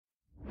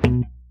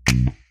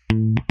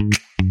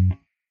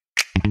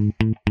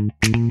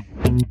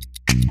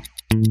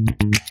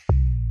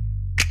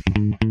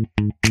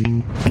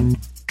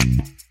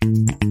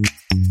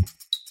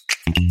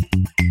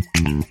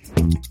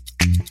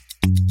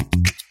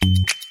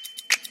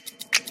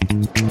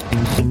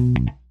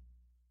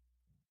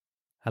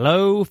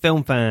Hello,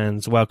 film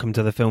fans. Welcome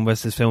to the Film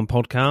vs. Film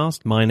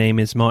podcast. My name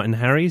is Martin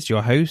Harries,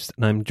 your host,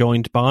 and I'm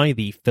joined by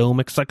the film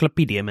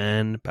encyclopedia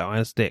man,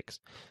 Boaz Dix.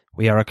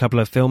 We are a couple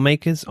of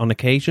filmmakers on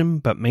occasion,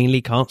 but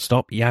mainly can't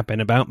stop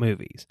yapping about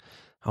movies.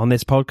 On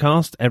this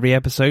podcast, every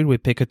episode we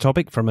pick a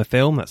topic from a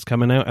film that's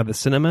coming out at the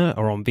cinema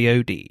or on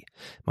VOD.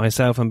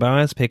 Myself and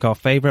Boaz pick our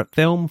favourite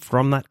film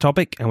from that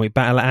topic, and we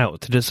battle it out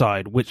to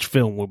decide which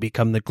film will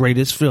become the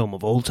greatest film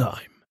of all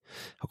time,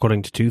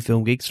 according to two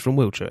film geeks from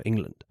Wiltshire,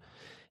 England.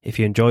 If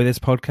you enjoy this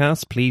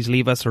podcast, please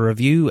leave us a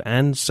review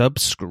and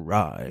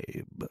subscribe.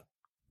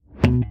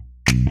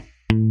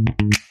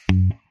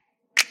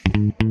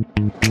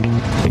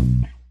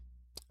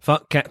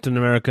 Fuck Captain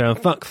America,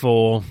 fuck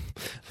Thor,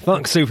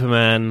 fuck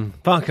Superman,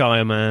 fuck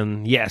Iron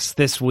Man. Yes,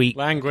 this week...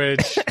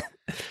 Language.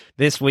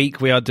 This week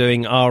we are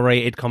doing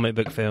R-rated comic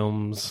book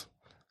films,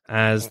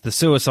 as The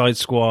Suicide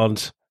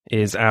Squad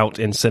is out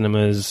in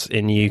cinemas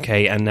in the UK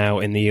and now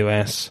in the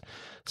US.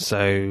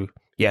 So...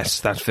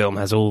 yes, that film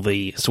has all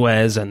the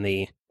swears and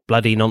the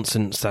bloody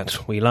nonsense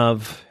that we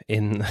love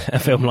in a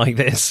film like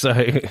this, so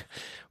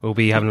we'll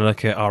be having a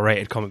look at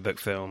R-rated comic book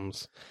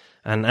films.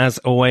 And as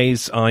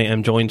always, I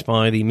am joined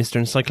by the Mr.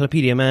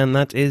 Encyclopedia man,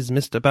 that is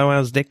Mr.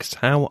 Boaz Dix.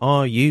 How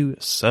are you,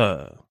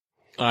 sir?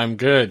 I'm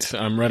good.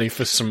 I'm ready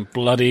for some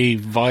bloody,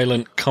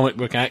 violent comic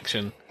book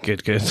action.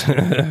 Good.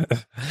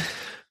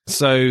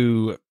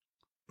 So,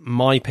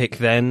 my pick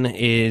then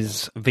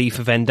is V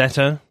for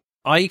Vendetta.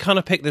 I kind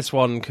of picked this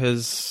one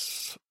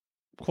because...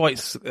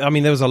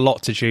 there was a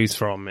lot to choose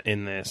from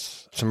in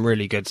this. Some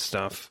really good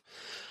stuff.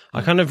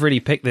 I kind of really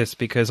picked this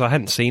because I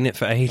hadn't seen it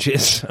for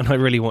ages, and I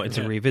really wanted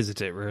to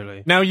revisit it,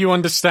 really. Now you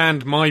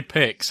understand my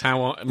picks,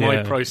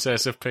 my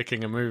process of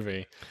picking a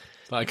movie.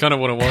 Like, I kind of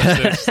want to watch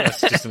this.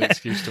 That's just an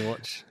excuse to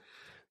watch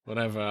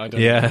whatever. I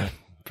don't know. Yeah,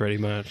 pretty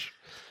much.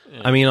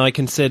 Yeah. I mean, I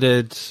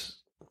considered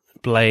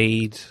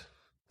Blade.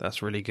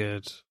 That's really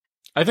good.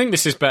 I think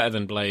this is better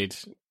than Blade.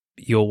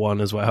 Your one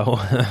as well.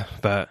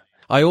 But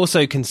I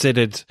also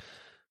considered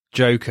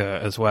Joker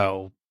as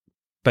well,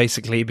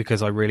 basically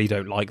because I really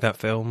don't like that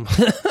film.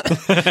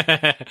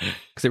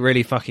 Because it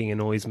really fucking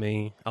annoys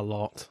me a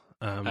lot.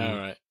 All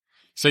right.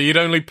 So you'd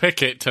only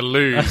pick it to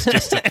lose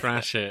just to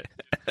trash it.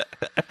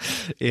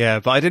 Yeah,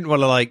 but I didn't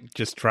want to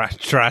just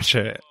trash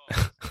it.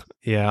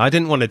 Yeah, I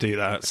didn't want to do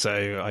that,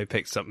 so I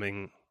picked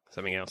something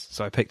else.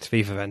 So I picked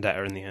V for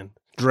Vendetta in the end.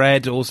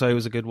 Dredd also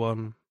was a good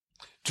one.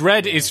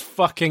 Dredd is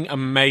fucking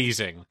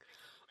amazing.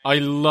 I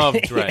love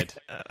Dredd.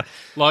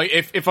 Like,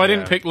 if I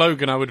didn't pick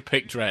Logan, I would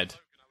pick Dredd.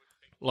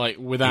 Like,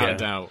 without a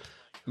doubt.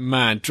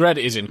 Man, Dredd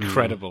is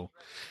incredible.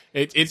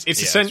 It's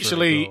essentially, it's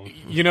really cool.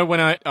 You know, when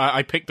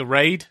I picked The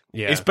Raid?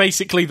 Yeah. It's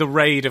basically The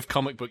Raid of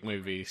comic book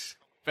movies.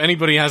 If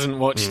anybody hasn't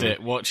watched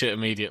it, watch it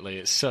immediately.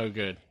 It's so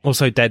good.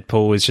 Also,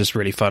 Deadpool is just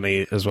really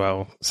funny as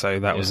well. So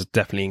that was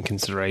definitely in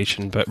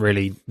consideration. But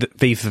really,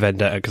 V for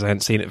Vendetta, because I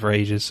hadn't seen it for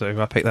ages,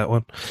 so I picked that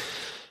one.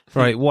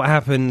 Right, what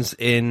happens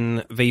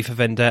in V for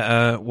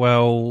Vendetta?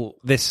 Well,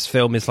 this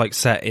film is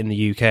set in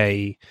the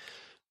UK,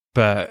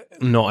 but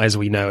not as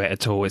we know it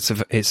at all. It's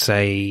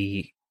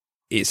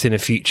in a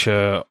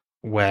future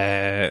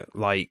where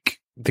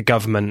the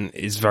government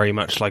is very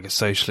much like a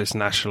socialist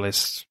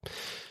nationalist,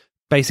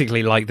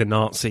 basically like the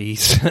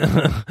Nazis.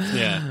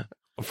 Yeah,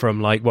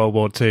 from World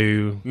War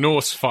II.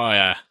 Norse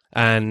fire.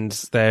 And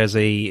there's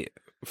a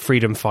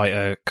freedom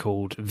fighter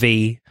called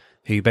V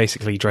who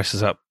basically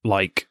dresses up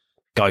like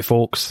Guy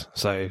Fawkes,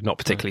 so not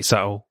particularly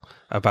subtle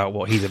about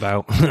what he's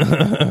about.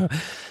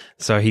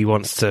 So he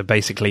wants to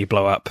basically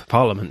blow up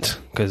Parliament,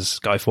 because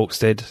Guy Fawkes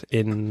did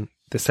in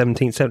the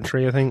 17th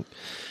century, I think.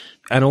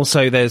 And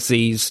also there's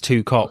these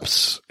two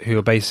cops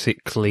who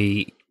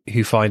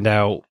find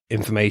out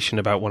information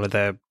about one of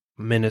their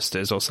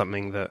ministers or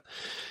something, that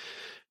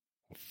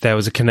there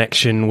was a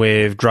connection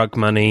with drug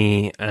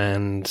money,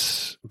 and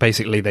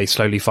basically they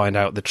slowly find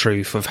out the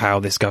truth of how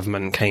this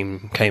government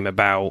came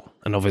about.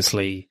 And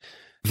obviously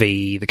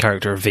V, the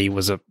character of V,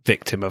 was a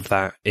victim of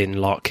that in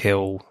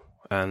Larkhill,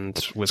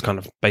 and was kind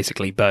of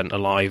basically burnt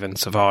alive and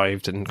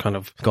survived, and kind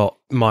of got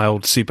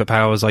mild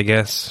superpowers, I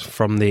guess,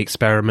 from the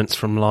experiments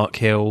from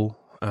Larkhill.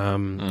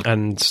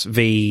 And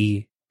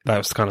V, that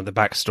was kind of the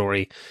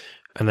backstory.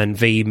 And then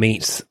V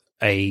meets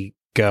a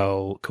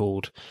girl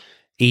called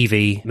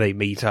Evie. They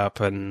meet up,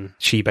 and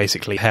she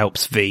basically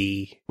helps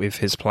V with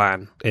his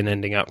plan in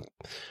ending up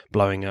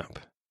blowing up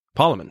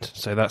Parliament.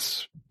 So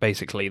that's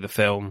basically the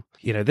film.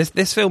 You know,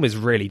 this film is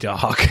really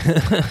dark.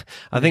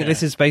 I think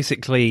this is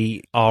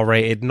basically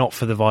R-rated, not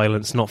for the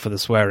violence, not for the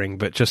swearing,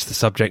 but just the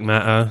subject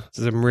matter.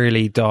 There's some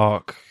really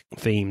dark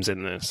themes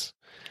in this.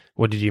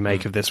 What did you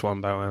make of this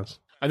one, Boaz?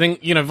 I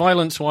think,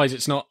 violence-wise,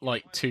 it's not,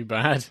 too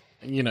bad.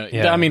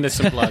 I mean, there's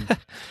some blood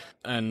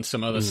and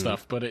some other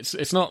stuff, but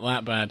it's not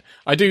that bad.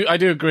 I do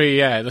agree,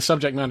 the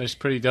subject matter is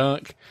pretty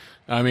dark.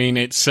 I mean,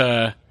 it's,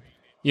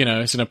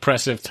 it's an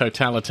oppressive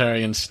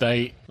totalitarian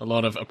state, a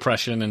lot of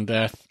oppression and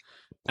death.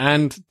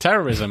 And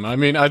terrorism. I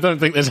mean, I don't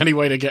think there's any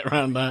way to get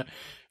around that.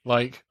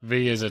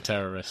 V is a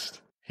terrorist.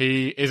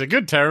 He is a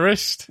good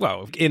terrorist.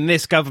 Well, in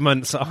this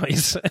government's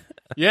eyes.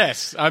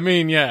 Yes, I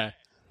mean, yeah,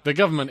 the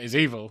government is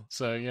evil,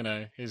 so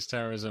his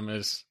terrorism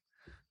is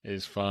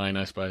fine,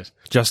 I suppose.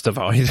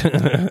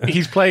 Justified.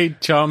 He's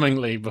played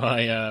charmingly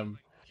by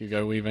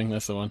Hugo Weaving.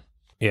 That's the one.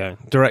 Yeah,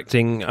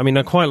 directing. I mean,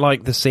 I quite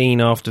like the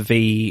scene after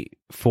V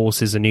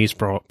forces a news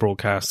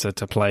broadcaster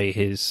to play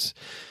his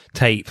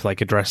tape, like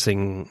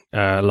addressing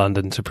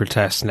London to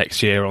protest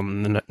next year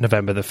on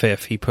November the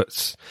 5th. He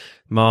puts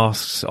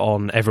masks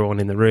on everyone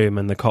in the room,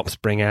 and the cops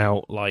bring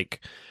out like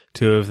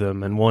two of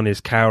them, and one is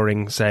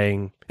cowering,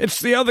 saying,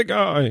 "It's the other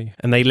guy."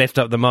 And they lift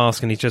up the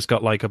mask, and he's just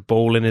got like a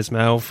ball in his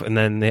mouth, and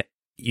then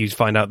you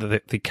find out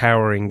that the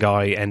cowering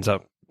guy ends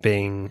up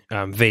being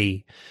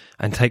V,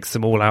 and takes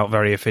them all out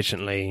very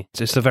efficiently. It's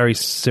just a very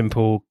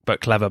simple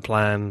but clever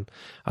plan.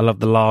 I love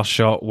the last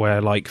shot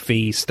where like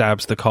V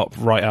stabs the cop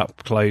right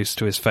up close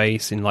to his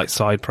face in like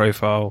side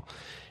profile.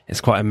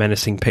 It's quite a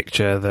menacing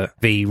picture that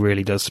V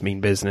really does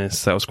mean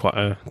business. That was quite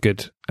a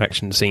good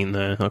action scene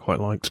there. I quite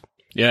liked.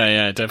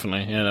 Yeah,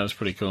 definitely. Yeah, that was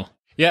pretty cool.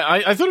 Yeah,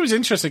 I thought it was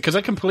interesting because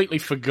I completely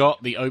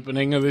forgot the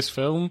opening of this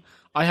film.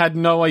 I had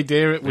no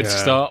idea it would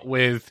start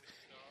with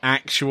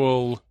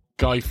actual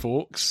Guy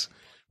Fawkes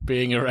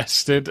being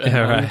arrested.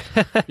 Right.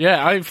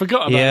 Yeah, I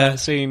forgot about that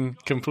scene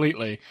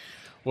completely,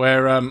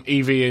 where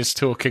Evie is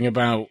talking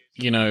about,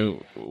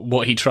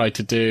 what he tried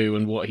to do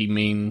and what he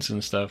means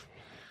and stuff.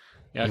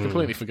 Yeah, I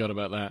completely forgot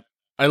about that.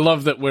 I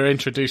love that we're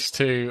introduced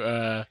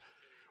to,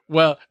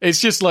 it's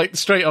just like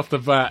straight off the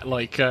bat,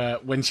 like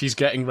when she's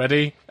getting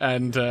ready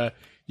and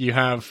you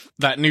have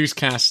that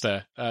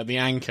newscaster, the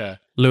anchor.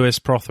 Lewis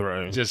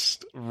Prothero.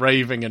 Just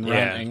raving and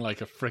ranting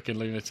like a freaking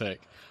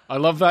lunatic. I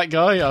love that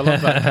guy. I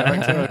love that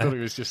character. I thought he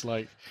was just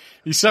like,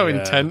 he's so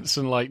intense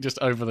and like just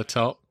over the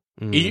top.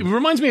 He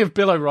reminds me of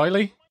Bill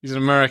O'Reilly. He's an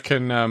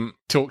American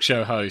talk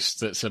show host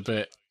that's a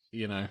bit,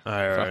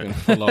 fucking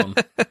full on.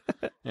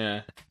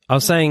 Yeah. I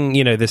was saying,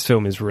 this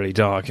film is really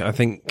dark. I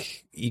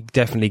think you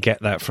definitely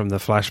get that from the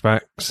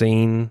flashback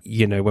scene.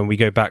 When we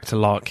go back to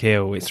Lark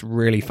Hill, it's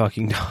really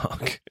fucking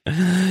dark.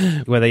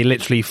 Where they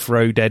literally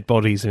throw dead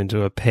bodies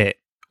into a pit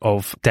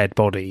of dead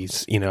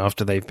bodies,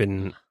 after they've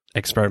been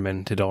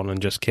experimented on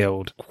and just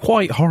killed.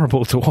 Quite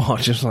horrible to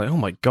watch. It's like, oh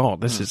my god,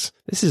 this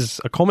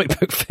is a comic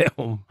book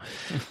film.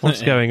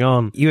 What's going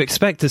on? You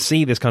expect to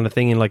see this kind of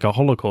thing in like a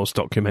Holocaust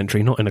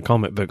documentary, not in a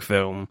comic book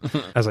film.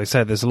 As I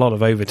said, there's a lot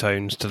of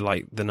overtones to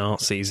like the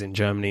Nazis in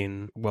Germany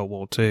in World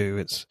War II.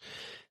 It's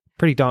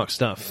pretty dark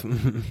stuff.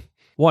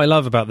 What I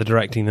love about the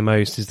directing the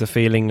most is the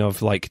feeling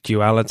of like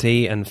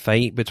duality and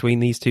fate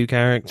between these two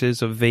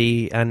characters of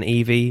V and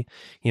Evie.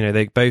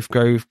 They both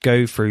go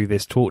through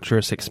this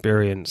torturous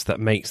experience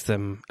that makes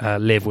them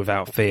live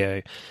without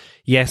fear.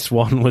 Yes,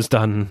 one was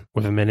done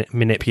with a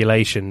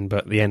manipulation,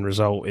 but the end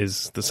result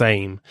is the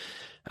same.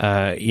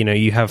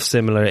 You have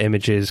similar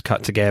images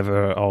cut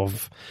together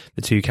of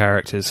the two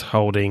characters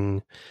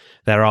holding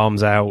their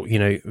arms out.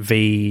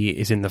 V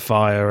is in the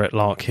fire at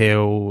Lark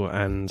Hill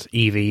and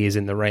Evie is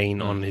in the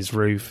rain on his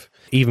roof.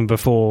 Even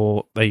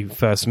before they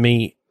first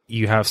meet,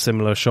 you have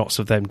similar shots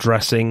of them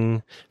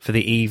dressing for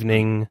the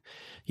evening.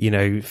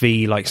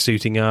 V like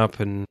suiting up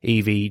and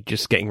Evie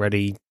just getting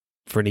ready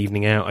for an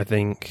evening out, I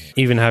think.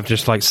 Even have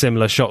just like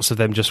similar shots of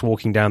them just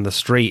walking down the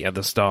street at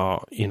the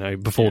start,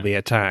 before the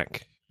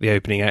attack, the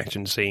opening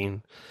action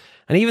scene.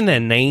 And even their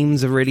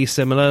names are really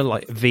similar,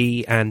 like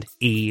V and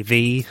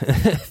EV.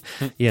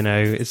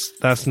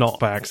 That's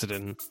not by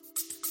accident.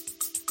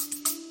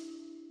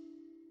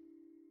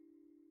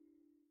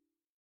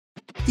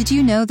 Did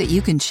you know that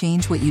you can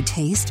change what you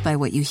taste by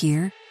what you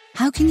hear?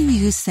 How can you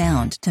use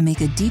sound to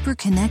make a deeper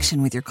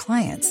connection with your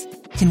clients?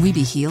 Can we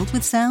be healed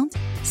with sound?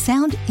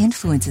 Sound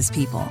influences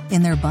people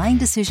in their buying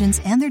decisions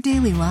and their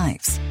daily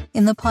lives.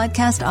 In the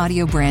podcast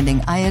Audio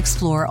Branding, I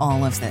explore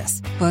all of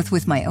this, both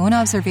with my own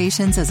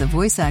observations as a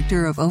voice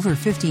actor of over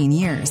 15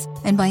 years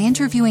and by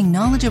interviewing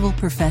knowledgeable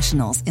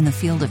professionals in the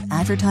field of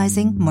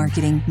advertising,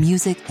 marketing,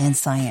 music, and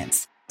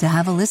science. To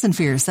have a listen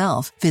for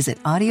yourself,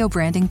 visit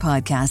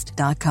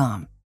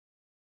audiobrandingpodcast.com.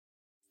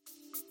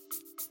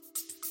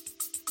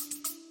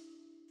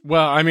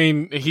 Well, I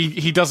mean,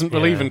 he doesn't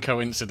believe in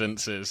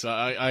coincidences.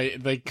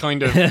 They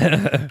kind of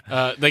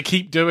they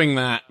keep doing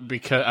that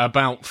because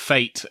about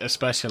fate,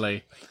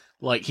 especially.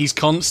 Like he's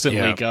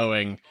constantly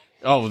going,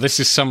 "Oh, this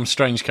is some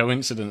strange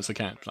coincidence."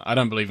 I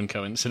don't believe in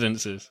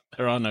coincidences.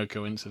 There are no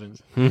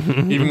coincidences.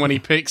 Even when he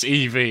picks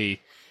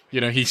Evie,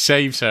 he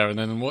saves her, and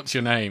then what's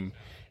your name?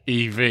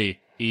 Evie.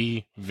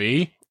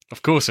 Evie?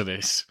 Of course it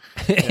is.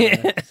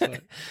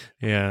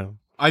 Yeah.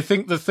 I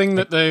think the thing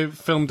that the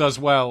film does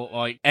well,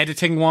 like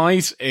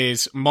editing-wise,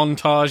 is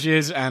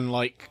montages and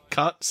like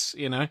cuts,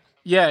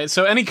 Yeah,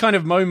 so any kind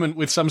of moment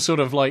with some sort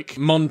of like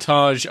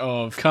montage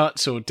of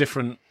cuts or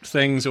different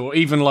things, or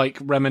even like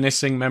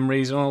reminiscing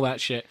memories and all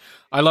that shit.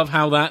 I love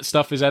how that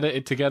stuff is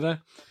edited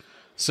together.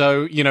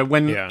 So,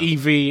 when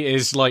Evie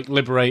is like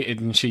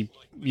liberated and she,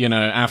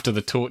 after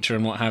the torture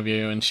and what have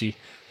you, and she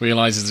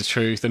realizes the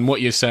truth, and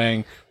what you're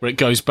saying, where it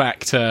goes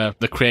back to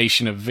the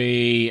creation of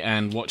V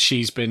and what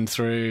she's been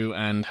through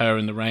and her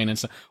in the rain and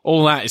stuff,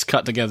 all that is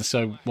cut together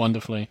so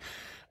wonderfully.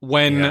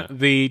 when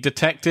the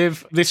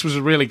detective, this was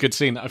a really good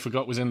scene that I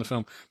forgot was in the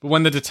film, but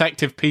when the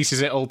detective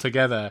pieces it all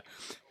together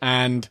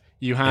and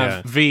you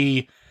have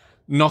V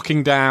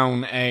knocking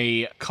down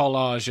a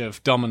collage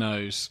of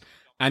dominoes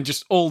and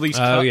just all these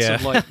cuts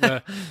of like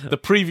the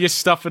previous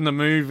stuff in the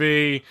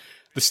movie,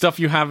 the stuff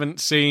you haven't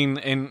seen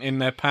in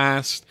their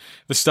past,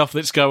 the stuff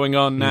that's going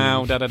on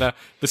now,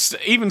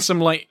 even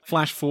some like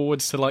flash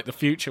forwards to like the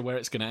future where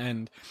it's going to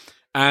end,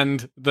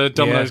 and the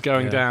dominoes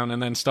going down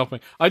and then stopping.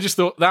 I just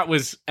thought that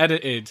was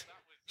edited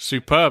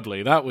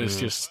superbly. That was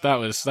just that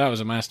was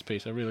a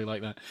masterpiece. I really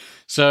like that.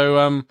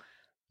 So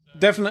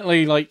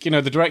definitely, like, you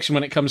know, the direction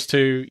when it comes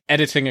to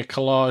editing a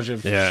collage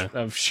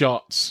of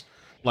shots,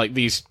 like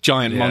these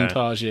giant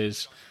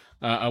montages,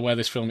 are where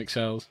this film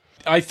excels.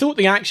 I thought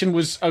the action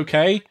was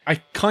okay. I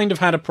kind of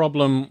had a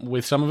problem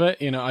with some of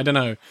it. You know, I don't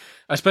know.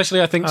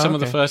 Especially, I think some of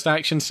the first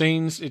action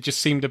scenes, it just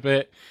seemed a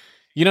bit,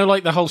 you know,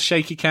 like the whole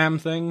shaky cam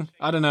thing.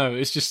 I don't know.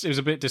 It was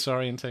a bit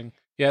disorienting.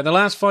 Yeah, the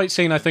last fight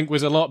scene I think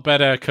was a lot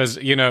better because,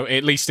 you know,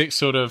 at least it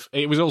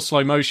was all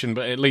slow motion,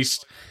 but at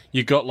least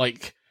you got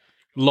like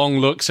long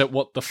looks at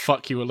what the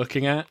fuck you were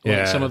looking at.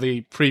 Like some of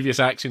the previous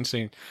action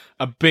scenes,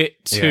 a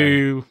bit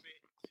too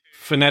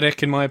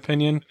frenetic in my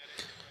opinion.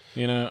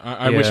 You know,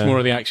 I wish more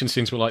of the action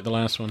scenes were like the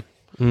last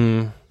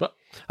one. But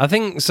I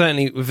think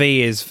certainly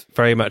V is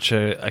very much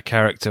a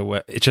character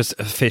where it's just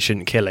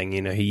efficient killing.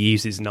 You know, he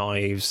uses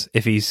knives.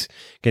 If he's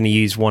going to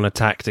use one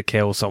attack to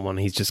kill someone,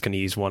 he's just going to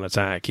use one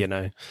attack, you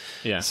know.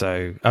 Yeah.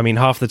 So, I mean,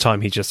 half the time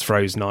he just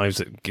throws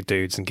knives at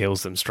dudes and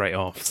kills them straight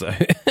off. So,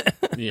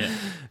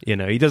 you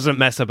know, he doesn't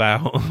mess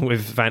about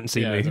with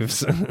fancy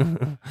moves.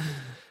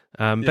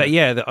 But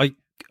yeah,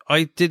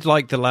 I did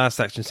like the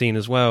last action scene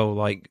as well,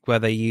 like where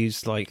they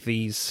used like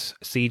these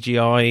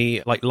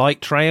CGI like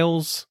light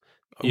trails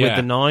with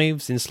the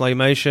knives in slow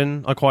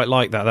motion. I quite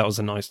like that. That was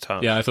a nice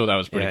touch. Yeah, I thought that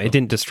was pretty cool. It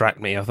didn't distract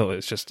me. I thought it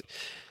was just,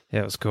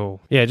 it was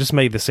cool. Yeah, it just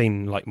made the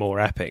scene like more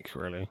epic,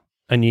 really.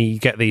 And you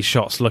get these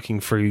shots looking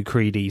through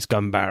Creedy's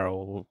gun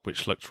barrel,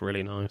 which looked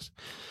really nice.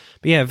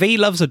 But yeah, V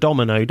loves a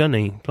domino, doesn't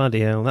he?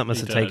 Bloody hell, that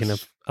must have taken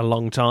a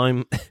long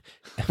time.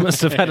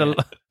 Must have had a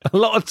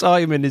lot of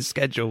time in his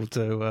schedule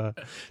to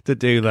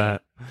do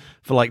that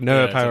for like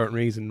no apparent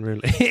reason,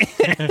 really.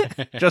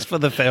 Just for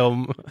the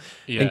film,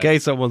 in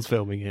case someone's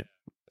filming it.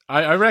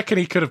 I reckon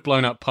he could have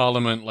blown up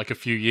Parliament like a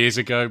few years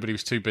ago, but he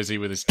was too busy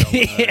with his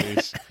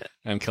dominoes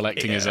and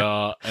collecting his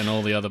art and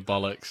all the other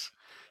bollocks.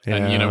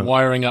 And, you know,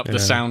 wiring up the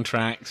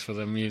soundtracks for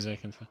the music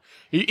and stuff.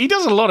 He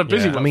does a lot of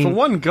busy work. I mean, for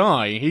one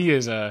guy, he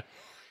is an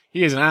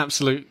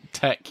absolute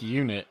tech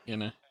unit, you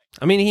know.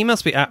 I mean, he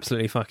must be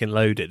absolutely fucking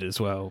loaded as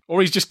well.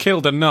 Or he's just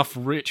killed enough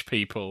rich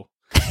people.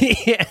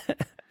 Yeah.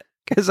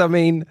 Because, I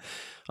mean,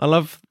 I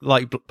love,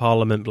 like,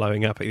 Parliament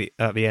blowing up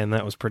at the end.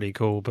 That was pretty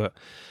cool. But,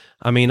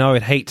 I mean, I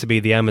would hate to be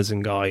the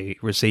Amazon guy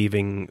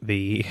receiving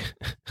the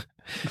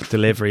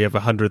delivery of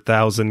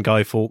 100,000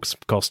 Guy Fawkes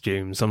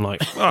costumes. I'm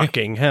like,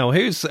 fucking hell,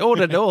 who's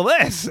ordered all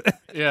this?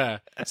 Yeah.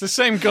 It's the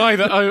same guy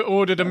that I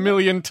ordered 1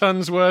 million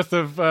tons worth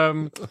of,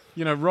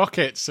 you know,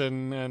 rockets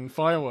and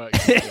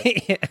fireworks.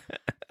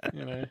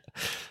 You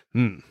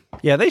know.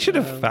 Yeah, they should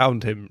have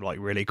found him like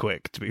really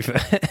quick, to be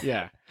fair.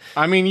 Yeah.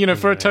 I mean, you know,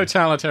 for a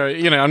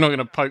totalitarian, you know, I'm not going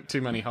to poke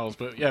too many holes,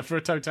 but yeah, for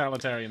a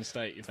totalitarian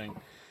state, you think.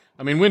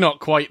 I mean, we're not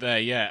quite there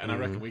yet, and I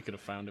reckon we could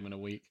have found him in a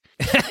week.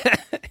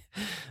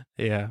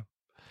 Yeah.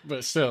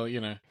 But still,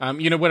 you know.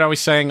 You know what I was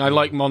saying? I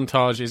like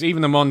montages,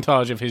 even the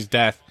montage of his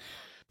death,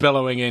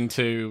 bellowing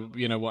into,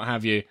 you know, what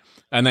have you,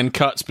 and then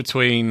cuts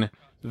between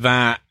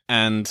that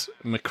and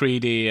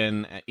MacReady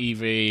and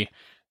Evie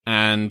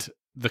and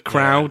the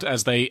crowd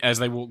as they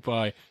walk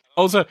by.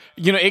 Also,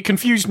 you know, it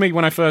confused me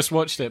when I first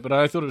watched it, but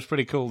I thought it was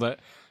pretty cool that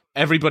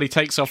everybody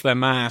takes off their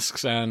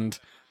masks and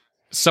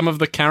some of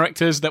the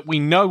characters that we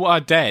know are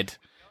dead,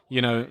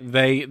 you know,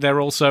 they're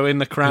also in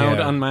the crowd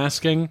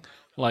unmasking,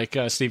 like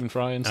Stephen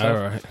Fry and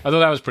stuff. Right. I thought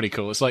that was pretty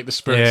cool. It's like the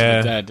spirits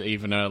of the dead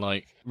even are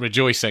like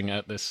rejoicing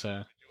at this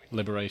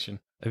liberation.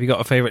 Have you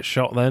got a favourite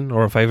shot then,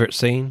 or a favourite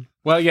scene?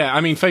 Well, yeah,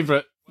 I mean,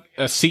 favourite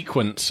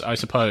sequence, I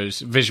suppose,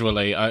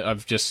 visually,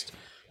 I've just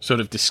sort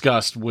of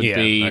discussed would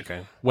be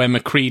where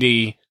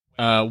MacReady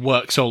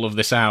works all of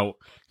this out,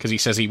 because he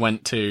says he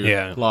went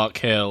to Lark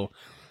Hill,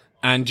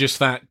 and just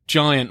that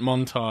giant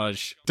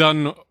montage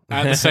done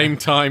at the same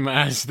time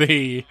as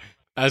the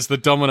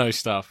domino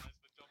stuff.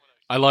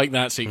 I like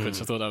that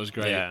sequence. I thought that was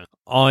great. Yeah.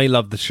 I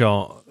love the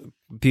shot,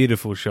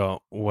 beautiful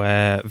shot,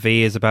 where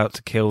V is about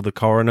to kill the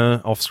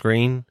coroner off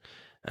screen,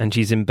 and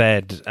she's in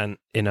bed and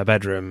in her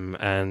bedroom,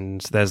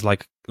 and there's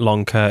like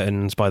long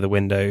curtains by the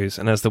windows,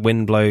 and as the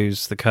wind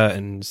blows the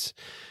curtains,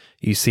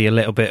 you see a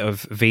little bit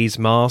of V's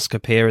mask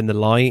appear in the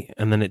light,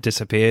 and then it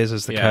disappears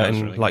as the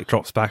curtain really like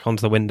drops back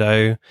onto the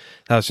window.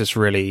 That was just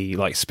really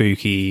like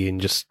spooky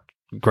and just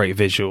great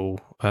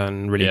visual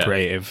and really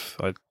creative.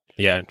 I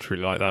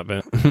truly like that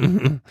bit.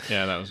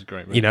 Yeah, that was a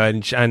great bit. You know,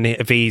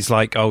 and V's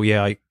like, oh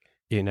yeah,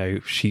 you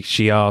know,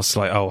 she asks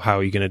like, oh, how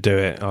are you going to do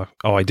it?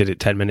 Oh, I did it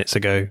 10 minutes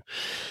ago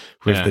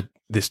with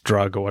this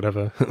drug or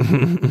whatever.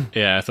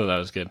 Yeah, I thought that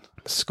was good.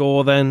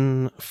 Score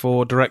then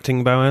for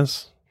directing,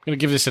 Boaz? I'm going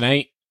to give this an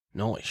 8.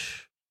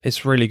 Nice.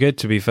 It's really good,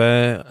 to be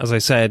fair. As I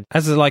said,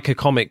 as like a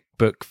comic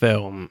book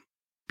film,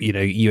 you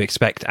know, you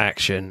expect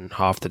action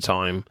half the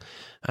time.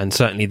 And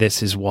certainly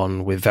this is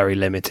one with very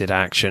limited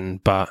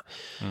action, but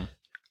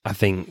I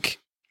think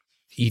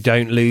you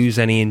don't lose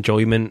any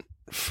enjoyment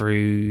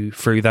through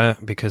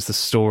that, because the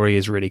story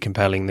is really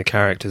compelling, the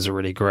characters are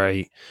really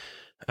great,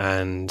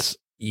 and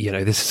you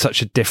know, this is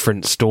such a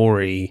different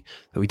story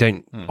that we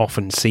don't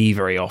often see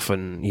very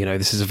often. You know,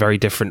 this is a very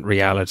different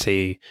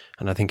reality,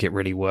 and I think it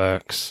really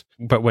works.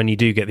 But when you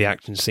do get the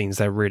action scenes,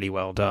 they're really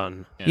well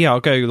done. Yeah, I'll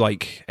go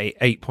like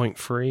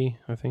 8.3,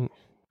 I think.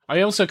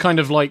 I also kind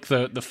of like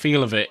the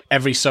feel of it.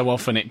 Every so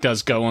often it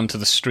does go onto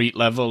the street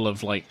level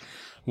of like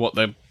what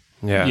the,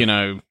 you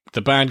know,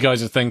 the bad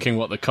guys are thinking,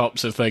 what the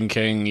cops are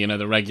thinking, you know,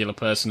 the regular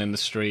person in the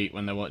street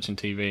when they're watching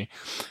TV.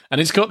 And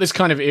it's got this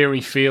kind of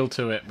eerie feel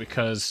to it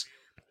because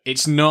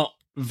it's not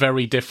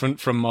very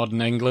different from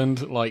modern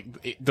England.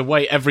 Like, the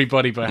way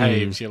everybody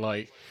behaves, you're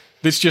like,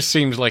 this just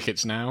seems like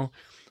it's now,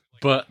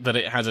 but that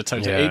it has a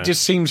total... It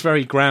just seems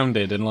very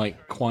grounded and,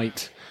 like,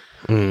 quite...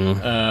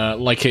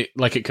 like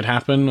it could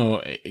happen,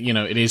 or, you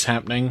know, it is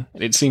happening.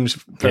 It seems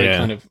very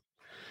kind of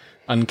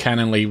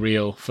uncannily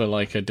real for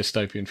like a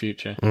dystopian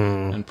future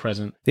and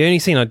present. The only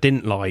scene I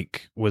didn't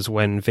like was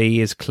when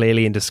V is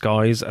clearly in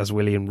disguise as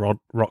William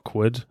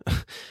Rockwood.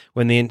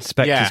 When the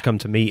inspectors come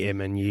to meet him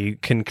and you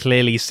can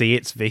clearly see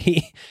it's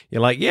V,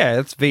 you're like, yeah,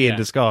 it's V in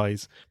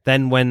disguise.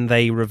 Then when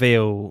they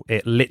reveal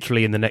it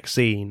literally in the next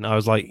scene, I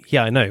was like,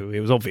 yeah, I know,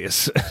 it was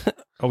obvious.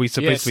 Are we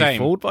supposed to be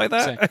fooled by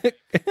that?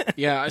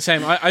 Yeah,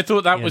 same. I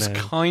thought that was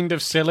kind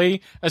of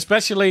silly,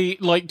 especially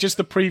like just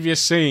the previous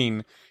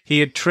scene. He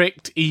had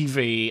tricked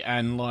Evie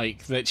and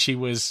like that she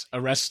was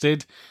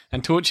arrested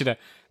and tortured her.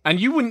 And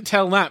you wouldn't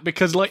tell that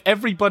because like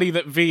everybody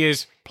that V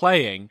is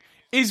playing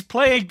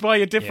by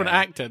a different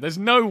actor. There's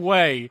no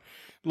way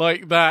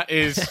like that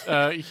is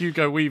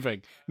Hugo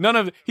Weaving.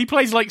 He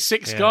plays like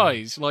six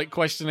guys like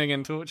questioning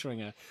and torturing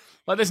her.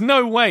 Like there's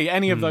no way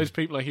any of those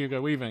people are Hugo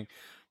Weaving.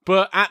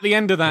 But at the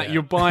end of that,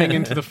 you're buying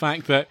into the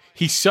fact that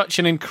he's such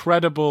an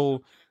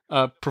incredible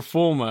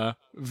performer,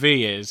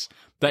 V is,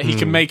 that he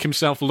can make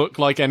himself look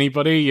like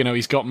anybody. You know,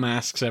 he's got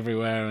masks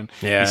everywhere, and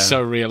he's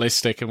so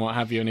realistic and what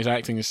have you, and his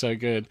acting is so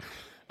good.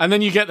 And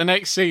then you get the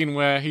next scene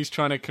where he's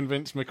trying to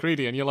convince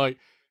MacReady, and you're like,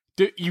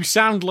 you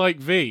sound like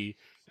V.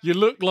 You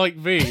look like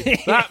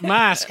V. That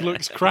mask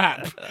looks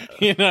crap.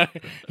 You know,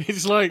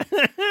 it's like,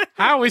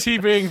 how is he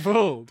being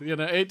fooled? You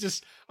know, it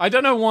just... I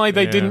don't know why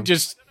they didn't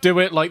just do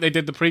it like they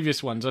did the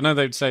previous ones. I know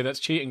they'd say that's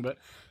cheating, but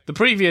the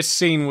previous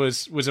scene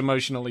was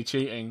emotionally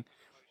cheating.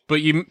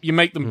 But you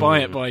make them buy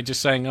it by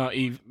just saying, oh,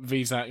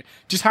 V's that.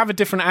 Just have a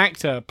different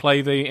actor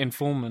play the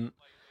informant.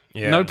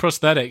 Yeah. No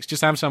prosthetics.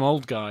 Just have some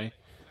old guy.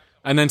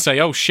 And then say,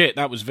 oh, shit,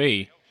 that was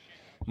V.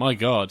 My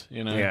God,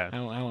 you know,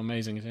 how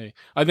amazing is he?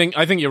 I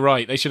think you're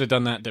right. They should have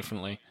done that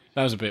differently.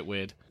 That was a bit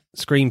weird.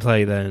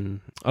 Screenplay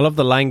then. I love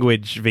the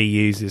language V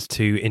uses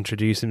to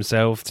introduce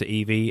himself to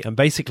Evie, and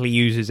basically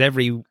uses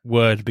every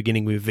word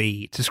beginning with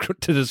V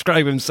to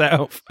describe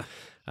himself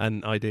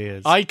and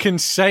ideas. I can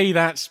say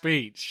that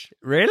speech.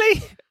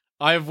 Really?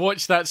 I have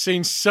watched that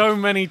scene so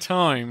many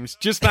times.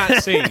 Just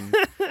that scene.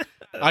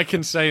 I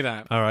can say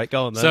that. All right,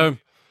 go on then.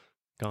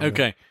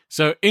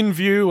 So, in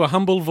view, a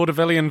humble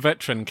vaudevillian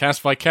veteran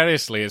cast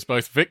vicariously as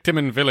both victim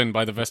and villain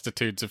by the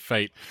vicissitudes of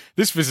fate.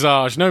 This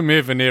visage, no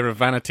mere veneer of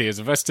vanity, is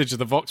a vestige of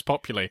the vox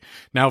populi,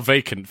 now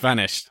vacant,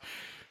 vanished.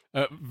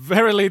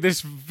 Verily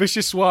this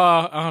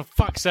vichyssoise...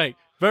 fuck's sake.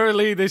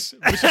 Verily this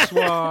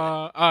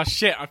vichyssoise...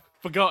 shit, I've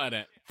forgotten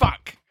it.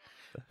 Fuck.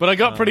 But I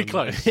got pretty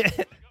close.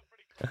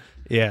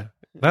 Yeah.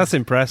 That's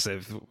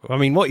impressive. I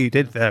mean, what you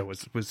did there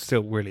was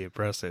still really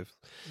impressive.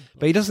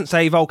 But he doesn't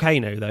say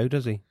volcano, though,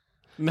 does he?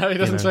 No, he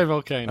doesn't say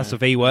volcano. That's a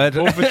V word.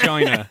 Or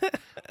vagina.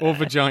 Or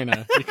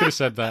vagina. You could have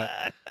said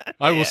that.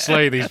 I will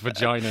slay these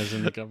vaginas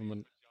in the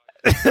government.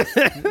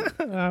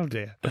 Oh,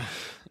 dear.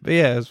 But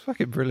yeah, it's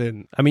fucking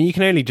brilliant. I mean, you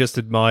can only just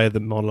admire the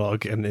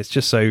monologue, and it's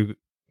just so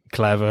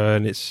clever,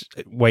 and it's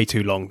way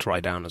too long to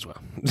write down as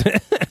well.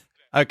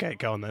 Okay,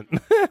 go on then.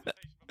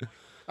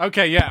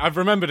 Okay, yeah, I've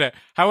remembered it.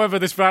 However,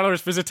 this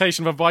valorous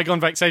visitation of a bygone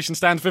vexation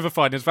stands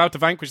vivified and is vowed to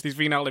vanquish these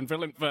venal and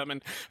virulent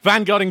vermin,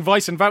 vanguarding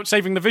vice and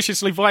vouchsafing the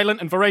viciously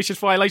violent and voracious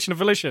violation of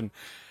volition.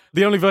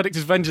 The only verdict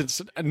is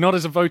vengeance, not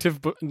as a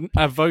votive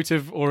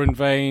or in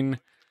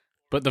vain,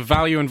 but the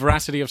value and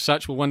veracity of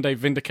such will one day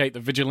vindicate the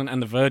vigilant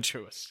and the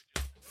virtuous.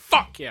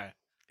 Fuck yeah!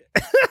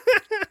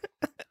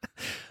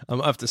 I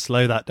might have to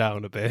slow that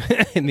down a bit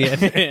in the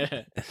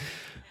end.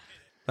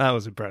 That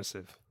was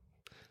impressive.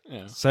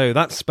 Yeah. So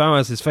that's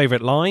Bowers'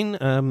 favourite line.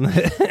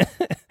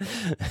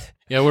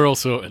 Yeah, we're all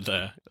sorted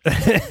there.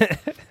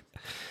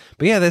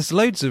 But yeah, there's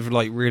loads of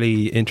like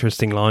really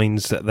interesting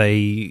lines that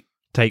they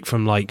take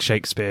from like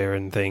Shakespeare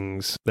and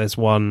things. There's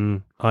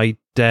one, I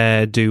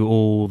dare do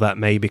all that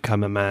may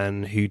become a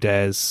man who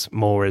dares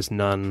more is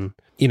none.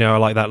 You know, I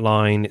like that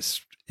line.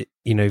 It's,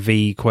 you know,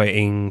 V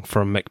quoting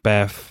from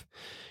Macbeth.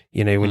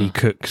 when he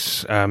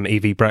cooks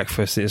Evie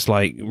breakfast, it's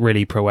like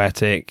really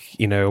poetic,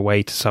 a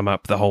way to sum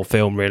up the whole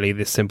film, really.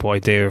 This simple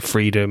idea of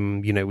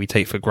freedom, we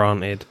take for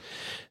granted.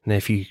 And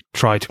if you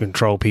try to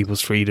control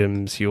people's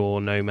freedoms,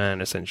 you're no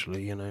man,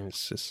 essentially.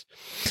 It's just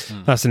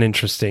that's an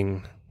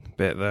interesting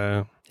bit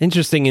there.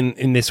 Interesting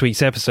in this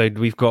week's episode,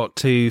 we've got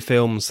two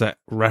films that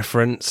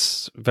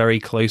reference very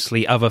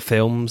closely other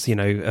films,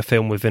 a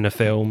film within a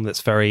film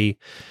that's very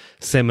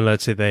similar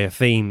to their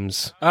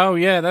themes. Oh,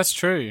 yeah, that's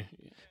true.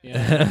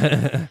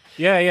 Yeah.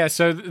 yeah.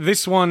 So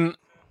this one,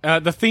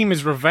 the theme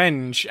is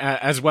revenge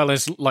as well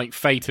as like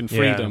fate and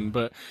freedom,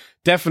 but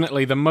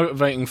definitely the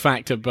motivating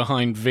factor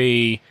behind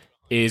V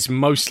is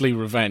mostly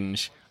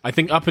revenge. I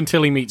think up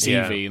until he meets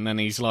Evie, and then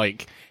he's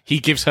like, he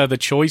gives her the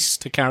choice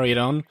to carry it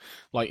on.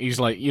 Like, he's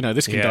like,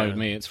 this can die with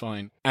me, it's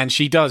fine. And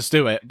she does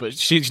do it, but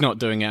she's not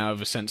doing it out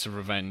of a sense of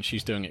revenge.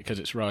 She's doing it because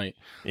it's right.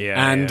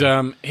 Yeah.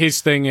 And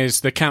his thing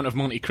is the Count of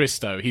Monte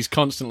Cristo. He's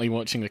constantly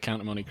watching the Count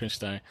of Monte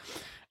Cristo.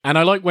 And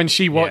I like when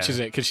she watches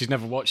it, because she's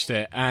never watched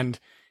it, and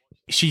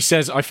she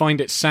says, I find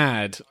it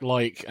sad,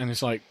 and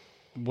it's like,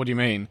 what do you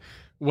mean?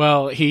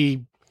 Well,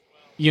 he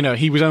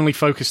was only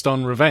focused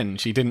on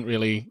revenge. He didn't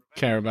really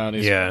care about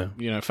his,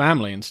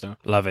 family and stuff.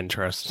 Love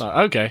interest. Like,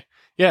 okay.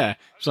 Yeah.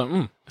 It's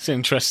like, it's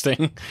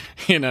interesting.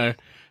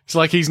 It's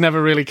like he's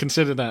never really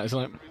considered that. It's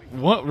like,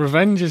 what?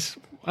 Revenge is...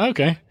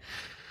 Okay.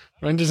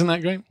 Revenge isn't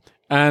that great?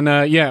 And,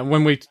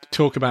 when we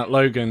talk about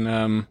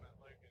Logan,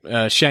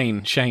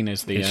 Shane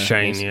is the...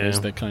 Shane,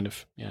 is the kind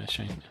of... Yeah,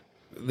 Shane.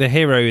 The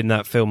hero in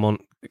that film,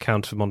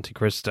 Count of Monte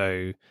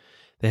Cristo,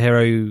 the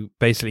hero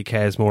basically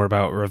cares more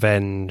about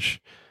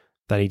revenge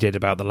than he did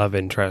about the love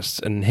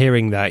interest. And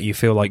hearing that, you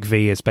feel like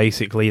V has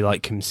basically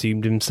like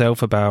consumed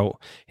himself about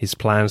his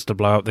plans to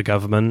blow up the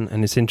government.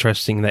 And it's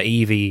interesting that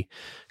Evie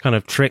kind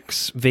of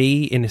tricks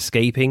V in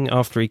escaping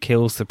after he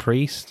kills the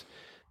priest.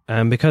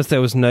 And because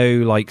there was no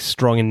like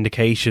strong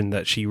indication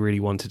that she really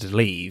wanted to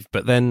leave,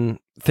 but then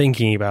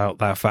thinking about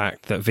that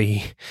fact that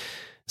V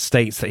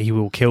states that he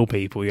will kill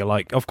people, you're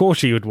like, of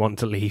course you would want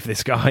to leave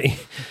this guy.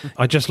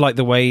 I just like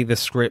the way the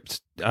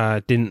script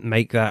didn't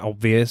make that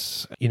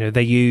obvious.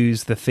 They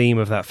use the theme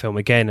of that film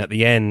again at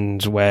the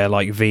end, where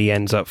like V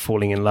ends up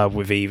falling in love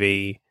with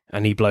Evie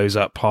and he blows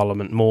up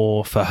Parliament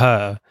more for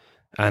her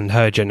and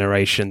her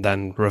generation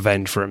than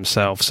revenge for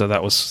himself. So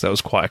that was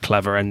quite a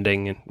clever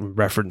ending,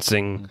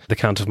 referencing the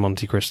Count of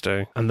Monte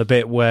Cristo. And the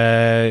bit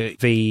where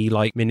V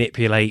like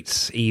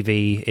manipulates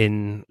Evie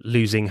in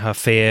losing her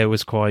fear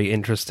was quite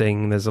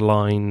interesting. There's a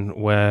line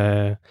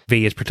where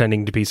V is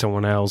pretending to be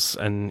someone else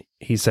and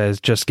he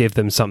says, just give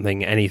them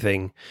something,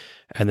 anything.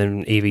 And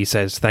then Evie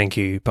says, thank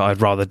you, but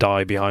I'd rather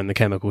die behind the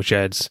chemical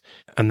sheds.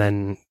 And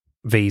then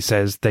V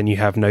says, then you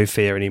have no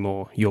fear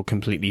anymore. You're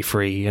completely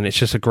free. And it's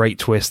just a great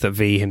twist that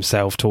V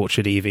himself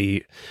tortured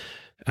Evie,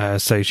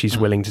 so she's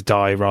willing to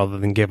die rather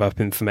than give up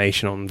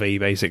information on V,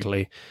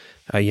 basically.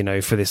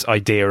 For this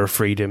idea of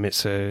freedom.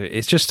 It's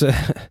just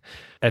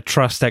a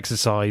trust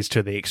exercise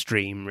to the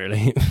extreme,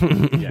 really.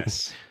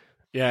 Yes.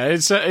 Yeah,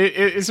 it's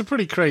a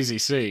pretty crazy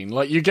scene.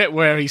 Like, you get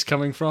where he's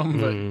coming from,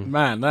 but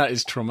man, that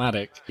is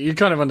traumatic. You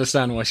kind of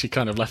understand why she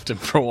kind of left him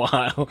for a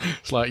while.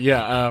 It's like,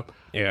 I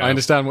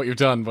understand what you've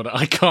done, but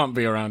I can't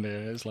be around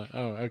here. It's like,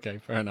 oh, okay,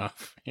 fair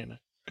enough.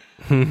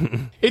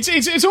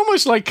 It's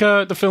almost like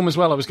the film as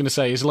well. I was going to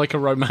say is like a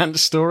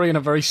romance story in a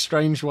very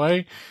strange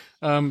way,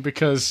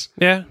 because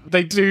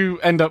they do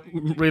end up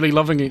really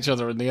loving each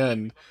other in the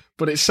end.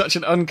 But it's such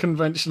an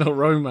unconventional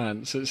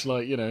romance. It's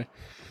like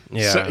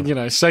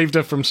saved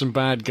her from some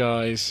bad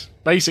guys,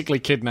 basically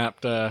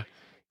kidnapped her.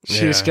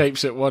 She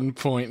escapes at one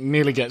point,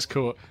 nearly gets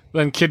caught,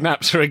 then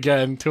kidnaps her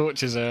again,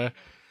 tortures her,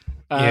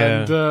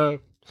 and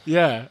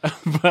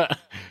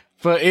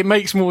but it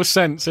makes more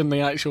sense in the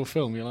actual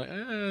film. You're like,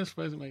 I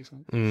suppose it makes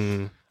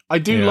sense. I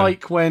do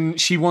like when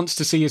she wants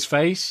to see his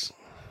face.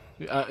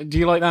 Do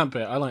you like that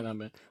bit? I like that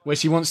bit where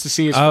she wants to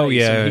see his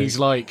face, and he's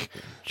like,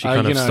 she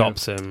kind of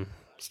stops him.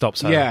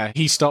 Stops her. Yeah,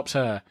 he stops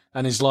her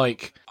and is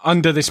like,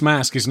 under this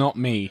mask is not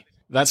me.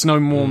 That's no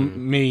more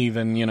me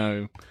than,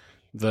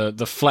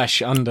 the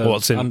flesh under the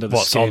skin, on the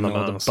mask.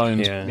 The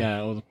bones,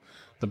 or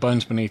the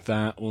bones beneath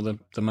that, or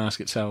the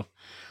mask itself.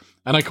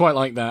 And I quite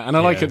like that. And I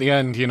like at the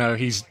end,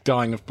 he's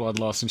dying of blood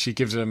loss and she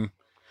gives him...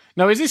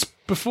 No, is this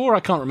before? I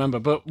can't remember,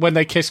 but when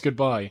they kiss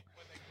goodbye.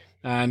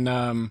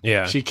 And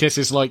she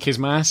kisses like his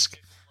mask.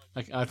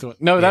 I thought...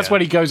 No, that's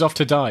when he goes off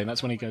to die.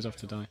 That's when he goes off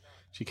to die.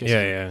 She kisses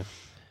him.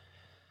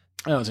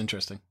 That was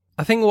interesting.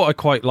 I think what I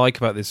quite like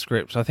about this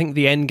script, I think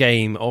the end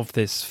game of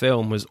this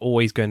film was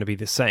always going to be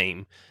the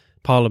same.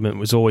 Parliament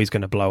was always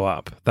going to blow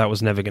up. That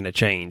was never going to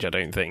change, I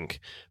don't think.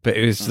 But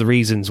it was the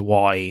reasons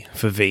why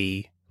for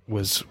V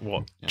was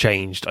what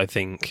changed, I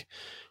think.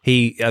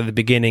 At the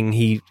beginning,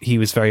 he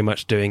was very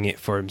much doing it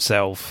for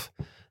himself.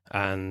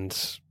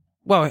 And,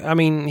 well, I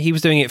mean, he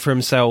was doing it for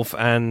himself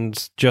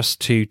and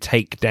just to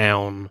take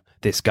down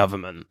this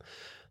government.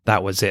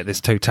 That was it,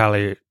 this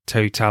totalitarian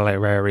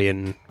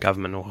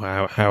government,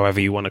 or however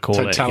you want to call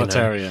it.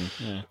 Totalitarian,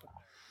 yeah.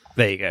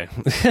 There you go.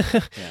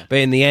 But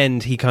in the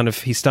end,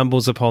 he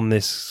stumbles upon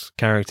this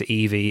character,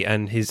 Evie,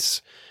 and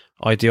his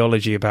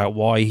ideology about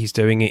why he's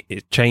doing it,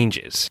 it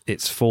changes.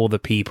 It's for the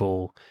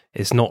people.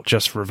 It's not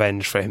just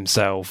revenge for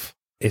himself.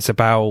 It's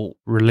about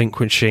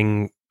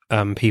relinquishing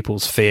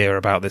people's fear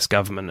about this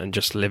government and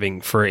just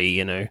living free,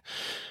 you know.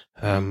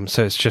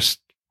 So it's just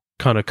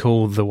kind of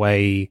cool the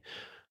way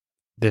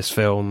this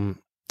film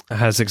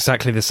has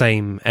exactly the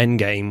same end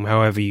game,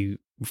 however you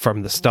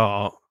from the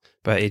start,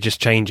 but it just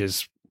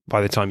changes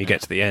by the time you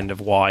get to the end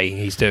of why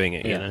he's doing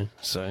it, you know.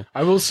 So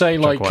I will say,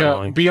 like,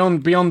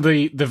 beyond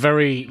the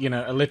very, you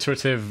know,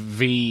 alliterative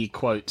V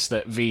quotes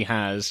that V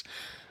has,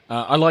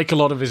 I like a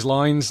lot of his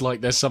lines.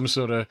 Like, there's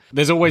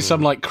always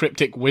some like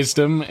cryptic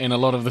wisdom in a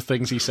lot of the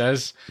things he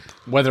says,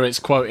 whether it's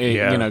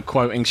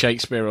quoting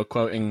Shakespeare or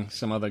quoting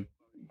some other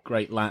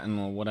great Latin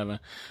or whatever.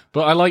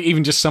 But I like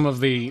even just some of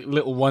the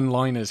little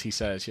one-liners he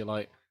says. You're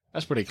like,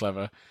 that's pretty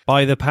clever.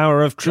 By the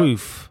power of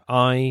truth,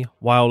 I,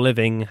 while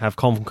living, have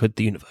conquered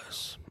the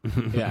universe.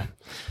 Yeah.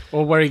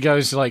 Or where he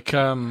goes, like,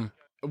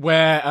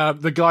 where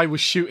the guy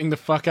was shooting the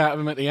fuck out of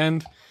him at the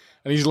end,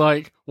 and he's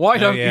like, why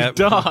don't you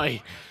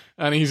die?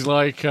 And he's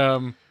like,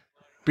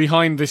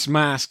 behind this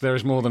mask, there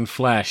is more than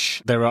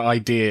flesh. There are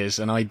ideas,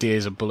 and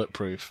ideas are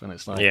bulletproof. And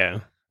it's like,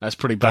 that's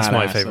pretty badass. That's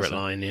my favourite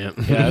line, yeah.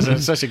 Yeah,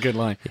 it's such a good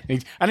line.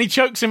 And he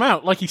chokes him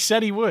out like he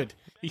said he would.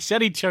 He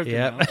said he'd choke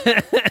him out.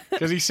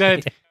 Because he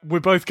said, we're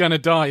both going to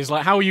die. He's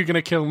like, how are you going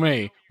to kill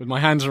me? With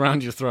my hands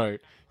around your throat.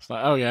 It's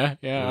like, oh, yeah,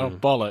 oh,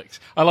 bollocks.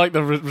 I like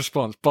the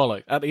response,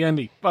 bollocks. At the end,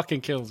 he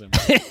fucking kills him.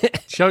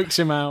 Chokes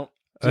him out,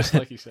 just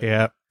like he said.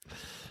 Yeah.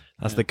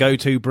 That's the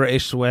go-to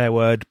British swear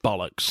word,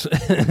 bollocks.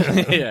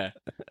 Yeah.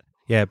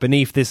 Yeah,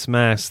 beneath this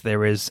mask,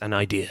 there is an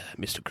idea,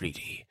 Mr.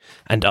 Greedy.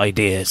 And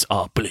ideas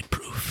are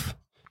bulletproof.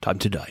 Time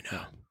to die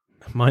now.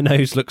 My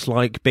nose looks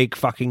like Big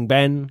Fucking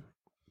Ben.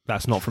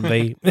 That's not from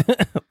V.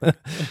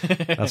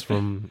 That's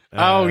from...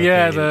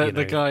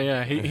 the guy,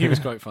 yeah. He was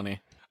quite funny.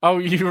 Oh,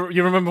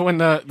 you remember when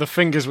the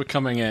fingers were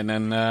coming in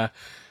and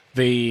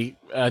the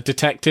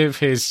detective,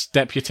 his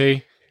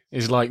deputy,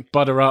 is like,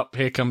 butter up,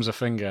 here comes a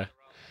finger.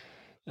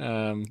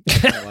 Like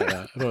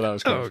that. I thought that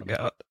was quite funny.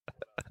 God.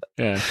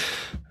 Yeah.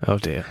 Oh,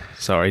 dear.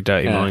 Sorry,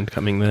 dirty mind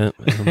coming there.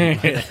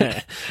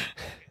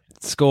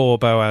 Score,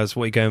 Boaz,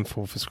 what are you going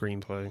for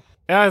screenplay?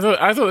 Yeah, I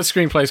thought the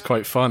screenplay is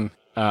quite fun.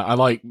 I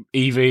like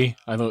Evie.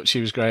 I thought she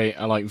was great.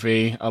 I like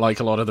V. I like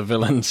a lot of the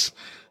villains.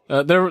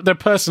 Their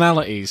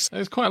personalities. It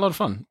was quite a lot of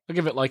fun. I'll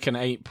give it like an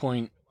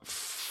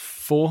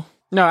 8.4.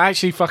 No,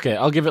 actually, fuck it.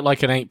 I'll give it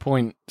like an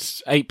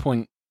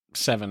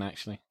 8.7,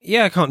 actually.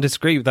 Yeah, I can't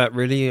disagree with that,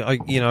 really. I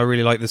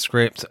really like the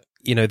script.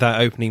 You know,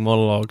 that opening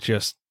monologue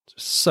just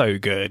so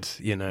good,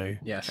 you know.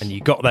 Yes. And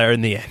you got there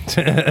in the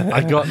end.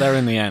 I got there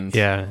in the end.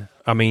 Yeah.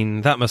 I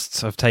mean, that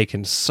must have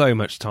taken so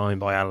much time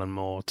by Alan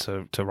Moore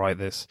to write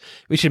this.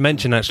 We should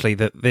mention, actually,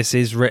 that this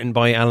is written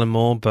by Alan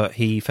Moore, but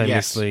he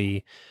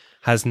famously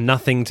has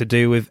nothing to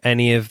do with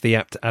any of the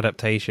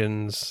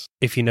adaptations.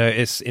 If you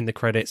notice in the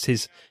credits,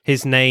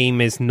 his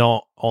name is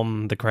not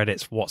on the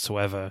credits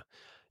whatsoever.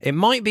 It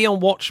might be on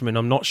Watchmen,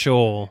 I'm not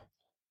sure.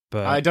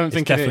 But I don't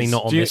think it's definitely it is.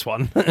 not on this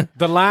one.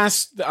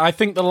 I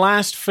think the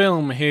last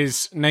film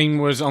his name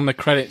was on the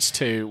credits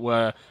to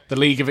were The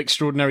League of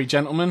Extraordinary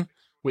Gentlemen,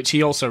 which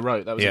he also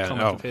wrote. That was a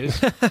comic of his.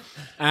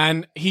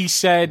 And he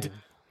said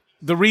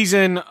the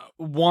reason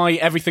why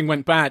everything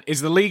went bad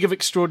is the League of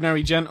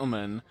Extraordinary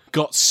Gentlemen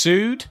got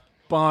sued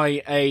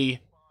by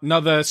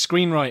another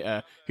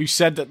screenwriter who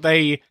said that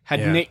they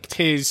had nicked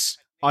his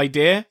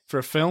idea for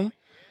a film,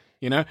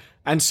 you know?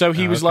 And so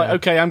he was like,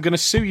 okay, I'm going to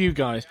sue you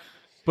guys.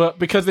 But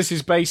because this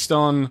is based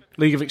on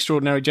League of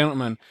Extraordinary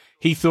Gentlemen,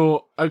 he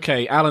thought,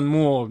 okay, Alan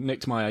Moore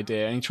nicked my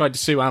idea, and he tried to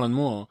sue Alan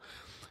Moore.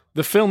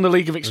 The film The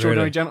League of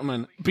Extraordinary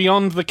Gentlemen,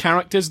 beyond the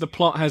characters, the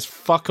plot has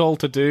fuck all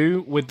to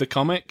do with the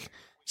comic.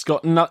 It's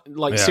got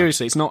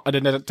seriously, it's not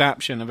an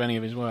adaptation of any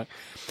of his work.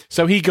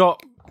 So he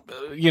got,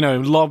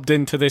 lobbed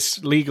into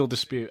this legal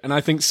dispute. And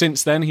I think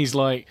since then he's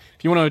like,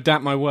 if you want to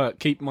adapt my work,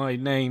 keep my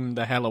name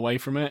the hell away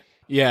from it.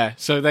 Yeah,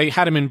 so they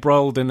had him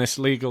embroiled in this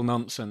legal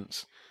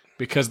nonsense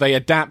because they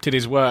adapted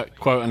his work,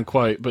 quote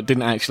unquote, but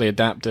didn't actually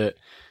adapt it.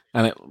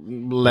 And it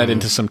led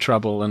into some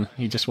trouble, and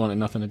he just wanted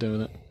nothing to do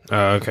with it.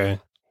 Oh, okay.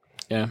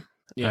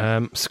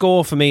 Yeah.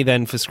 Score for me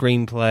then for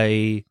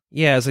screenplay.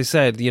 Yeah, as I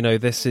said,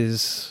 this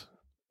is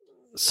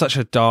such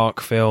a dark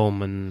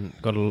film and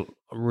got a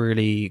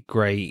really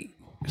great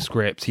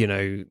script.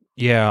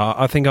 Yeah,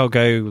 I think I'll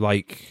go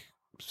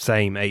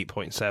same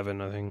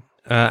 8.7. I think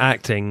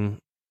acting.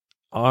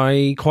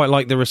 I quite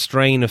like the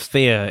restraint of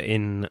fear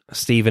in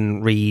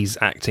Stephen Ree's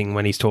acting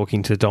when he's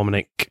talking to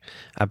Dominic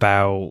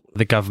about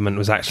the government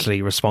was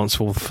actually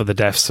responsible for the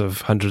deaths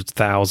of hundreds of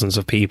thousands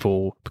of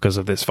people because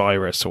of this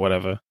virus or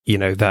whatever.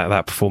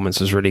 That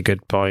performance was really good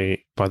by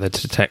the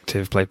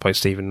detective played by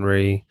Stephen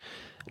Ree.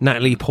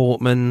 Natalie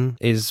Portman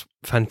is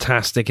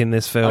fantastic in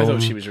this film. I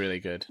thought she was really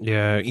good.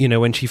 Yeah,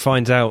 when she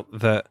finds out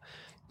that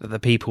that the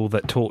people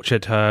that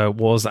tortured her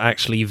was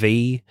actually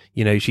V.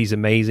 You know, she's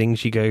amazing.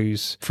 She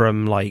goes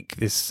from like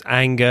this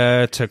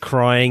anger to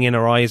crying in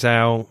her eyes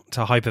out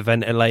to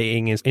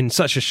hyperventilating is in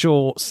such a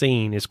short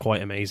scene is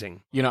quite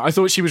amazing. You know, I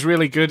thought she was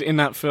really good in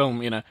that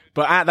film, you know,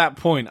 but at that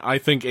point, I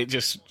think it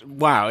just,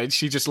 wow,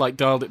 she just like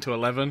dialed it to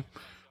 11,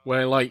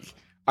 where like,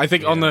 I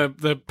think on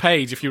the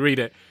page, if you read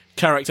it,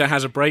 character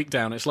has a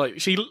breakdown. It's like,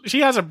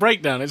 she has a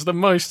breakdown. It's the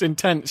most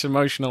intense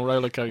emotional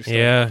roller coaster.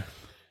 Yeah.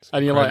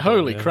 And you're like,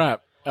 holy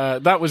crap.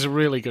 That was a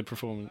really good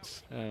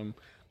performance.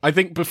 I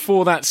think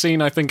before that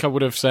scene, I think I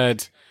would have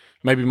said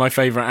maybe my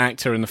favourite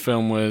actor in the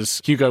film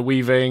was Hugo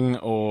Weaving,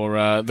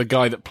 or the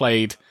guy that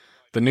played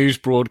the news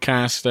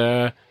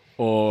broadcaster,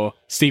 or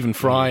Stephen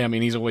Fry. I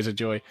mean, he's always a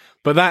joy.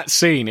 But that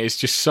scene is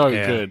just so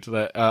good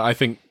that I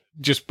think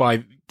just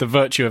by the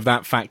virtue of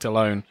that fact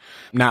alone,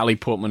 Natalie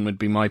Portman would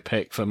be my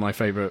pick for my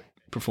favourite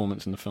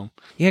performance in the film.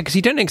 Yeah, because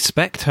you don't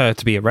expect her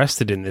to be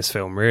arrested in this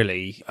film,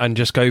 really, and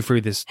just go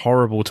through this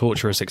horrible,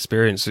 torturous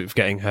experience of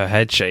getting her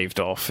head shaved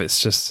off.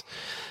 It's just,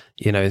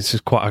 you know, it's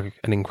just quite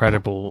an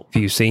incredible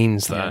few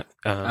scenes that...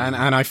 Yeah.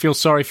 And I feel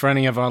sorry for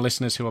any of our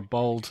listeners who are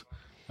bald.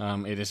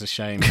 It is a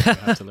shame to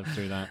have to live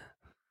through that.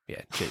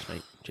 Yeah, cheers,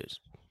 mate. Cheers.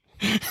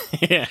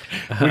 Yeah,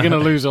 we're going to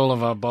lose all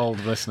of our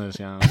bald listeners,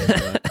 yeah.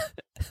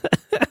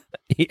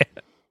 Yeah.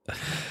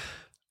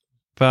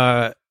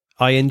 But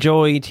I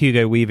enjoyed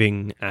Hugo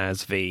Weaving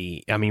as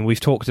V. I mean, we've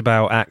talked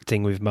about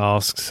acting with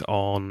masks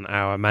on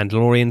our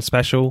Mandalorian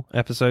special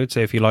episode,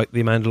 so if you like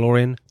The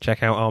Mandalorian,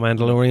 check out our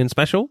Mandalorian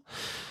special.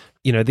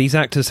 You know, these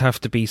actors have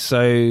to be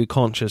so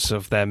conscious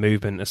of their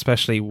movement,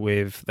 especially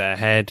with their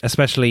head,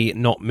 especially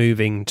not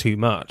moving too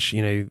much.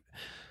 You know,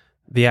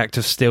 the act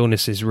of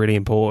stillness is really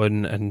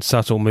important, and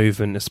subtle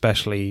movement,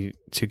 especially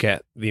to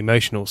get the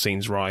emotional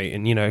scenes right.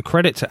 And, you know,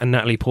 credit to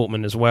Natalie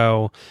Portman as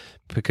well,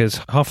 because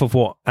half of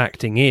what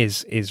acting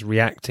is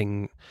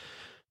reacting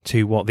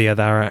to what the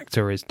other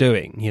actor is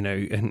doing, you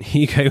know, and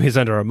Hugo is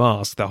under a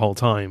mask the whole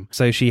time.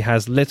 So she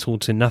has little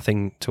to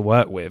nothing to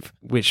work with,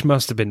 which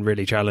must have been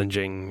really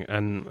challenging.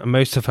 And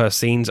most of her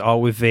scenes are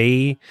with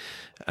V.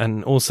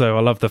 And also,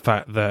 I love the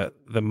fact that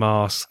the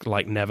mask,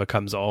 like, never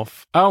comes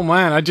off. Oh,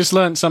 man, I just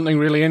learned something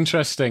really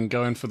interesting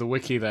going for the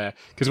wiki there.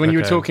 Because when you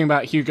were talking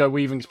about Hugo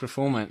Weaving's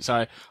performance,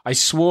 I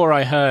swore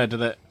I heard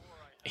that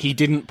he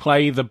didn't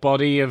play the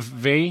body of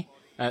V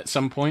at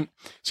some point.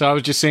 So I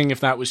was just seeing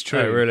if that was true.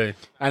 Oh, really?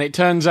 And it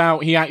turns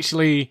out he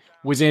actually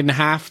was in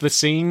half the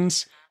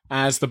scenes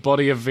as the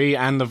body of V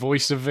and the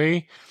voice of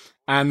V.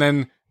 And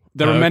then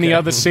there are many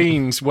other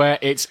scenes where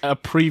it's a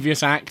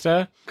previous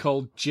actor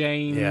called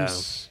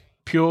James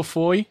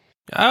Purefoy.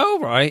 Oh,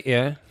 right,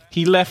 yeah.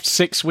 He left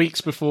 6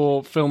 weeks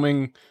before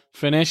filming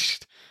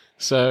finished.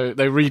 So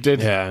they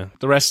redid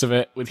the rest of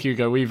it with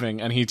Hugo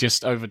Weaving, and he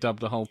just overdubbed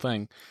the whole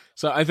thing.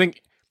 So I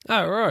think...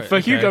 Oh, right. For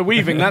Hugo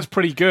Weaving, that's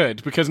pretty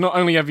good, because not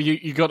only have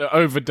you got to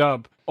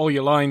overdub all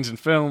your lines in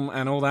film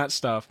and all that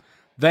stuff,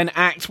 then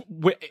act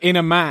in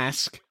a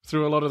mask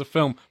through a lot of the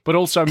film, but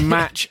also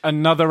match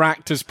another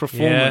actor's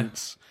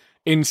performance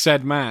in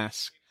said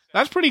mask.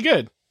 That's pretty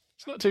good.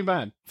 It's not too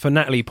bad. For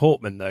Natalie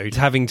Portman, though,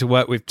 having to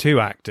work with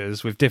two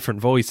actors with different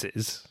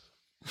voices,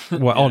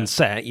 well, on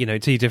set, you know,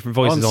 two different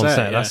voices on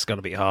set, that's got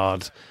to be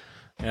hard.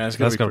 Yeah, that's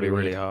got to be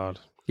really hard.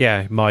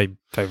 Yeah, my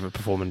favourite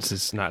performance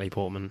is Natalie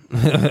Portman.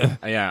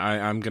 Yeah,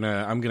 I'm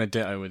gonna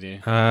ditto with you.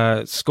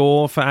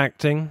 Score for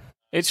acting?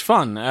 It's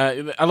fun.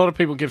 A lot of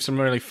people give some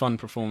really fun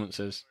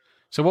performances.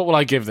 So what will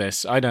I give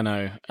this? I don't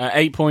know.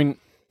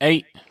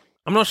 8.8?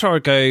 I'm not sure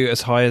I'd go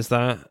as high as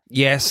that.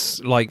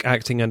 Yes, like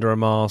acting under a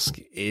mask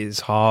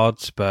is hard,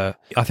 but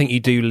I think you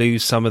do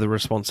lose some of the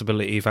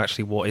responsibility of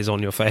actually what is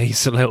on your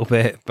face a little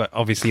bit. But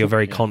obviously you're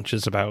very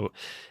conscious about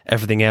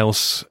everything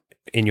else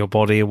in your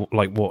body,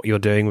 like what you're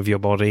doing with your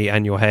body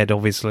and your head,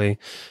 obviously.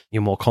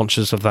 You're more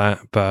conscious of that,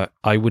 but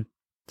I would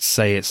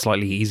say it's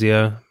slightly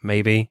easier,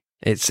 maybe.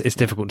 It's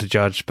difficult to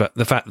judge, but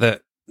the fact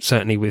that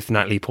certainly with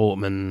Natalie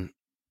Portman,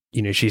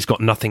 you know, she's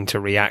got nothing to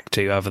react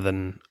to other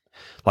than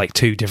like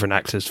two different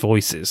actors'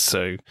 voices,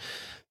 so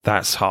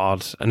that's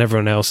hard. And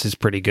everyone else is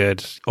pretty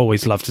good.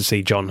 Always love to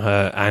see John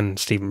Hurt and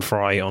Stephen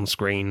Fry on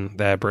screen.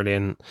 They're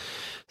brilliant.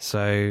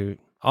 So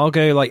I'll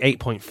go like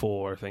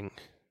 8.4, I think.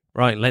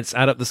 Right, let's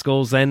add up the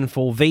scores then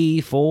for V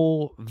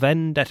for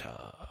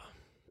Vendetta.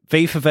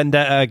 V for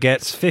Vendetta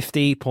gets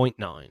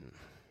 50.9.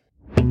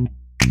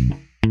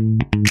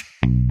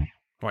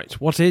 Right,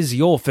 what is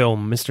your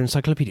film, Mr.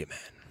 Encyclopedia Man?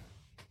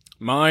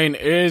 Mine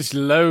is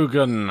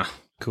Logan.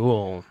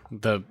 Cool.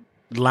 The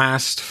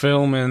last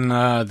film in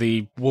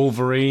the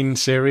Wolverine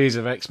series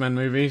of X-Men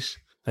movies.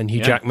 And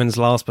Hugh Jackman's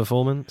last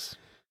performance?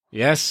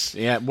 Yes,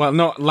 yeah. Well,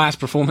 not last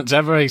performance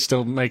ever. He's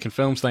still making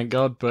films, thank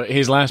God. But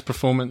his last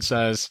performance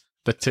as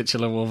the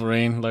titular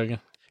Wolverine,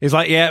 Logan. He's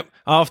like, yep,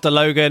 after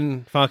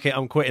Logan, fuck it,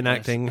 I'm quitting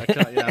acting.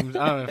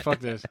 Fuck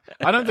this.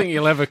 I don't think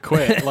he'll ever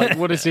quit. Like,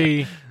 what is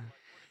he...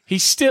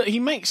 He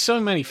makes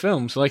so many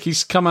films. Like,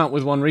 he's come out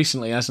with one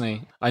recently, hasn't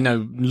he? I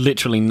know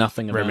literally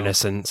nothing about.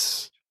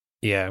 Reminiscence.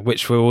 Yeah,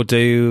 which we will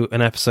do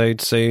an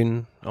episode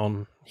soon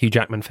on Hugh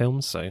Jackman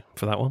films, so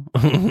for that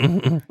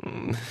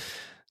one.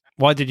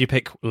 Why did you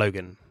pick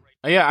Logan?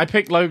 Yeah, I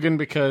picked Logan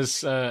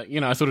because I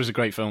thought it was a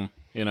great film.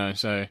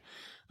 So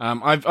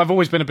I've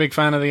always been a big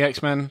fan of the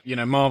X-Men,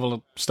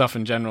 Marvel stuff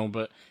in general,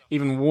 but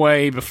even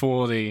way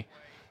before the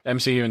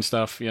MCU and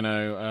stuff,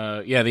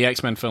 the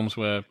X-Men films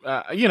were,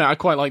 I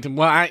quite liked them.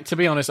 Well, to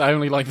be honest, I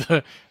only liked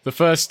the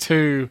first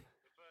two,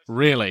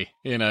 really,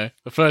 the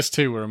first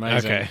two were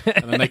amazing. Okay.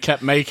 And then they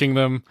kept making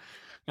them,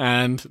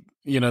 and,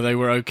 they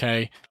were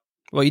okay.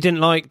 Well, you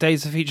didn't like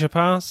Days of Future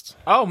Past?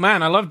 Oh,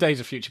 man, I love Days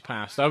of Future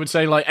Past. I would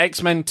say, like,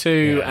 X-Men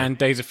 2 and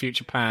Days of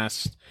Future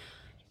Past,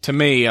 to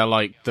me, are,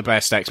 like, the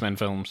best X-Men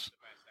films.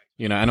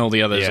 And all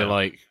the others are,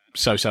 like,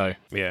 so-so.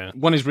 Yeah.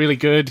 One is really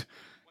good.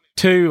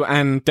 2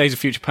 and Days of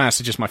Future Past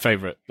are just my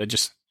favourite. They're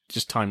just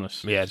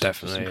timeless. Yeah,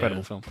 definitely. It's an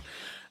incredible film.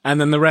 And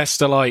then the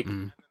rest are like,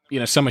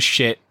 some are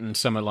shit and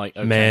some are like,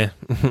 okay. Meh.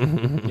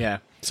 Yeah,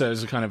 so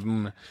it's a kind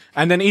of...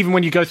 And then even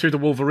when you go through the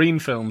Wolverine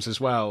films as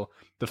well,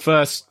 the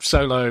first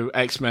solo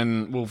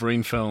X-Men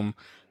Wolverine film,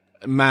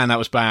 man, that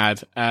was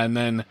bad. And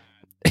then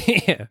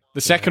the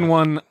second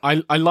one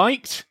I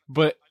liked,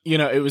 but,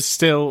 it was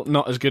still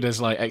not as good as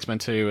like X-Men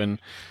 2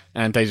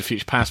 and Days of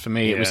Future Past for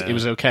me. Yeah. It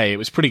was okay. It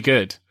was pretty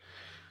good.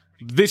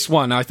 This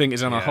one, I think,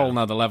 is on a whole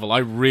nother level. I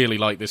really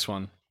like this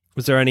one.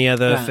 Was there any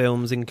other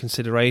films in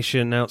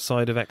consideration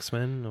outside of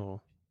X-Men?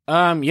 Or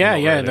really.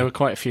 There were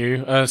quite a few.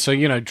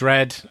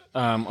 Dredd,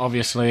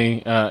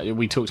 obviously,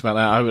 we talked about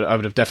that. I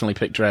would have definitely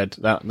picked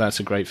Dredd. That's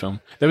a great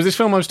film. There was this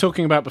film I was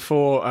talking about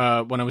before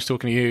when I was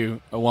talking to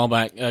you a while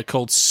back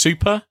called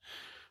Super,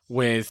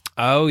 with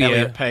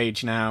Elliot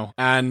Page now.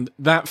 And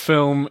that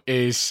film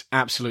is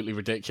absolutely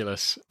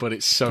ridiculous, but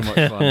it's so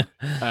much fun.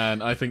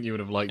 And I think you would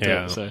have liked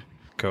it. So.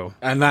 Cool.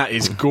 And that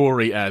is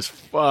gory as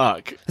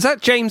fuck. Is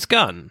that James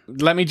Gunn?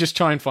 Let me just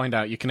try and find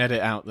out. You can edit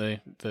out the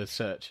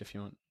search if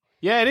you want.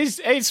 Yeah, it is.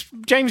 It's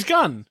James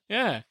Gunn.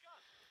 Yeah.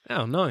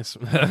 Oh, nice.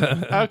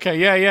 Okay,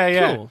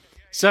 yeah. Cool.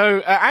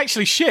 So,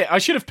 actually, shit, I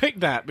should have picked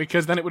that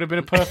because then it would have been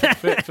a perfect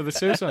fit for the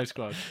Suicide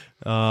Squad.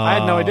 I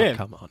had no idea.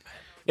 Come on.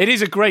 It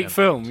is a great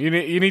film. You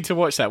need to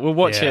watch that. We'll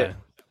watch it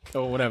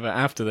or whatever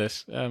after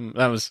this.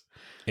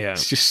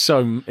 It's just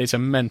it's a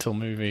mental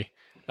movie.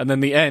 And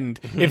then the end,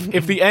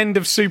 if the end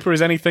of Super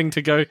is anything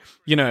to go,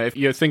 if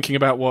you're thinking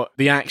about what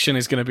the action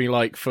is going to be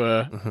like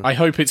for, I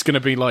hope it's going to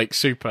be like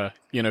Super,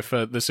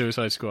 for the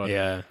Suicide Squad.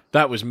 Yeah.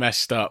 That was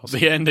messed up.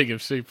 The ending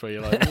of Super,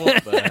 you're like,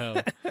 what the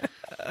hell?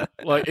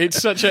 Like,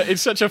 it's such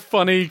a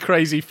funny,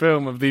 crazy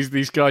film of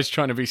these guys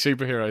trying to be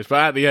superheroes, but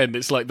at the end,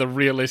 it's like the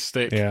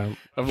realistic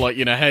of like,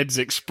 heads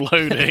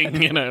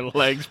exploding,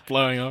 legs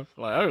blowing off.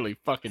 Like, holy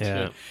fucking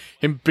shit.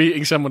 Him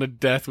beating someone to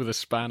death with a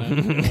spanner.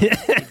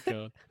 Good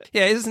God.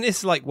 Yeah, isn't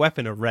this like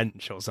weapon a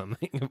wrench or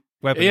something?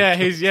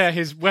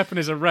 His weapon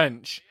is a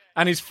wrench,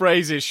 and his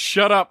phrase is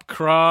 "Shut up,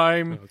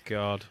 crime." Oh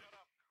God.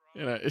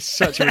 It's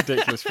such a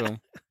ridiculous film.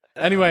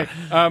 Anyway,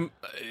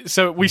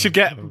 so we should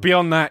get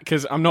beyond that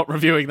because I'm not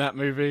reviewing that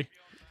movie.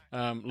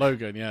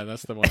 Logan,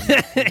 that's the one.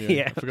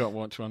 I forgot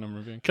which one I'm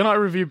reviewing. Can I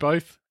review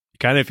both? You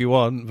can if you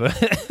want,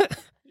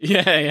 but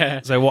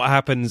yeah. So what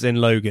happens in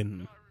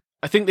Logan?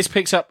 I think this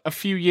picks up a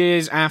few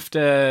years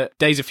after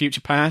Days of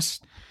Future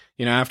Past.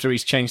 After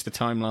he's changed the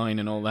timeline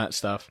and all that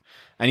stuff.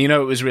 And it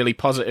was really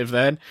positive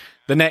then.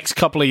 The next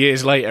couple of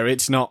years later,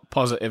 it's not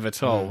positive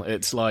at all.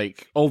 It's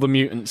like all the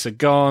mutants are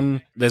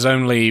gone. There's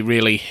only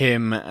really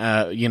him,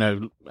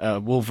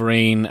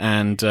 Wolverine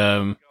and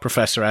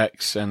Professor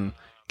X and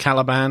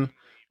Caliban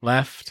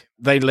left.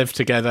 They live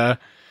together.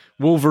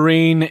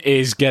 Wolverine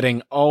is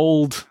getting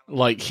old.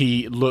 Like,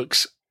 he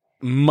looks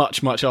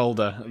much, much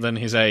older than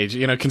his age.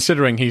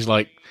 Considering he's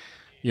like,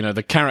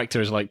 the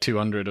character is like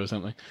 200 or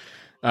something.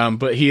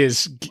 But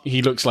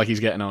he looks like he's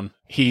getting on.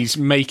 He's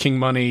making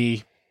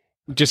money,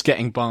 just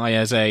getting by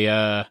as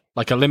a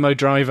limo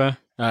driver.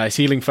 His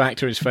healing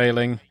factor is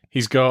failing.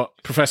 He's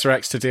got Professor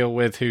X to deal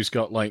with, who's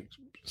got like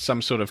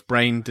some sort of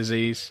brain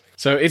disease.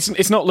 So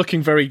it's not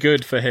looking very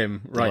good for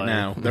him right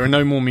now. There are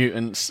no more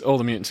mutants. All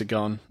the mutants are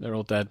gone. They're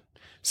all dead.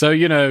 So,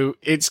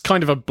 it's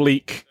kind of a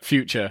bleak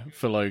future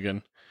for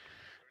Logan.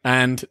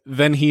 And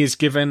then he is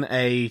given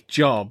a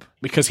job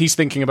because he's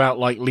thinking about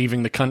like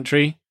leaving the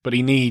country, but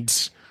he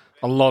needs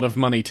a lot of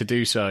money to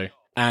do so.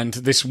 And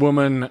this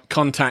woman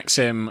contacts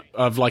him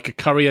of like a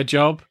courier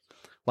job,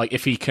 like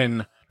if he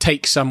can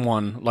take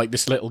someone like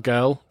this little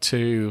girl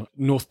to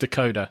North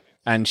Dakota,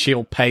 and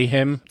she'll pay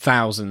him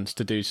thousands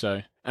to do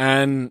so.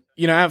 And,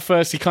 at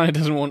first he kind of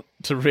doesn't want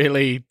to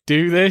really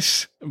do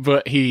this,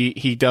 but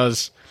he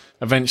does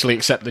eventually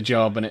accept the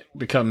job, and it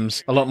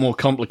becomes a lot more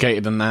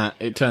complicated than that.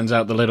 It turns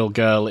out the little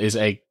girl is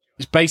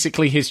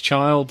basically his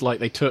child. Like,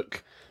 they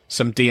took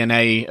some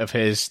DNA of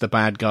the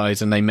bad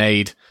guys, and they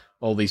made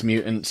all these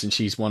mutants, and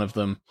she's one of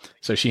them.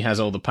 So she has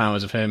all the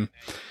powers of him.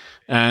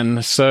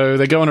 And so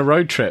they go on a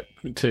road trip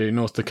to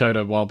North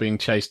Dakota while being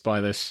chased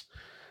by this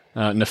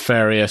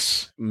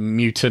nefarious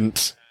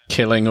mutant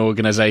killing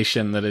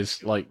organization that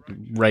is like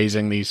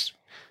raising these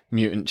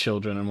mutant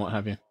children and what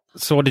have you.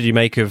 So what did you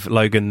make of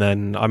Logan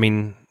then? I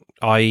mean,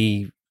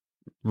 I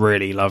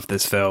really love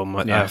this film.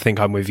 I think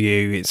I'm with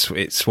you.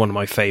 It's one of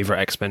my favorite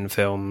X-Men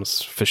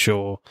films for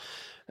sure.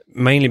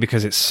 mainly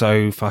because it's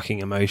so fucking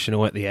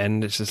emotional at the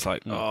end. It's just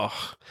like,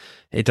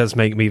 it does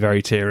make me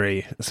very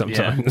teary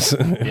sometimes.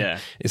 Yeah.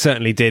 It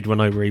certainly did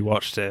when I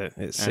rewatched it.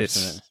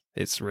 Absolutely.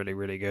 It's really,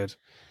 really good.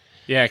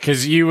 Yeah,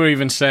 because you were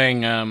even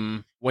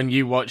saying when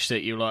you watched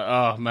it, you were like,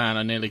 "Oh man,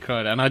 I nearly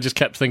cried," and I just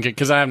kept thinking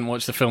because I haven't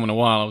watched the film in a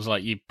while. I was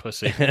like, "You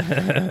pussy,"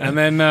 and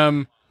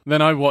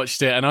then I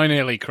watched it and I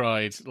nearly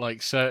cried,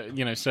 like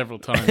several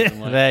times. I'm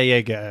like, there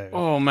you go.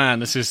 Oh man,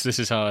 this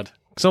is hard.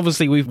 Because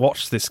obviously we've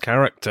watched this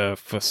character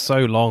for so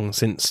long,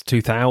 since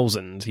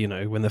 2000.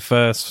 When the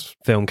first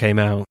film came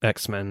out,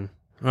 X-Men.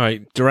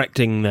 Right,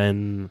 directing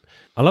then.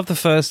 I love the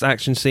first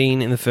action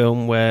scene in the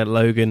film where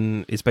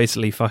Logan is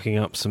basically fucking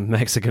up some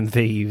Mexican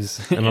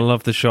thieves. And I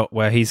love the shot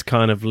where he's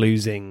kind of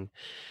losing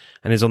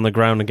and is on the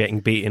ground and getting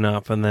beaten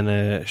up, and then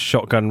a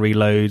shotgun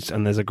reloads,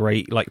 and there's a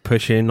great like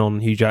push in on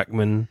Hugh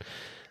Jackman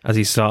as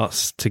he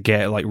starts to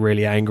get like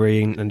really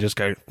angry and just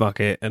go fuck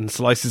it and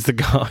slices the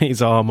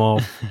guy's arm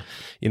off.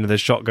 The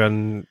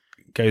shotgun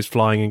goes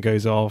flying and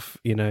goes off.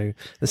 The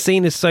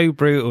scene is so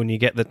brutal, and you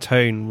get the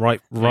tone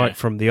right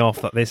from the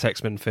off that this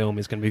X-Men film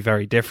is going to be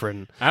very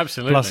different.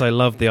 Absolutely. Plus I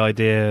love the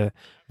idea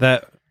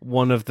that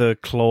one of the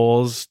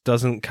claws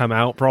doesn't come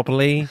out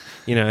properly,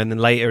 and then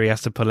later he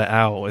has to pull it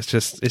out.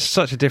 It's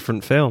such a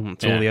different film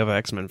to all the other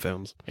X-Men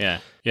films. Yeah,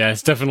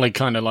 it's definitely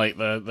kind of like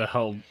the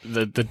whole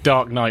the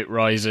Dark Knight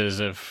Rises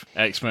of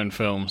X-Men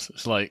films.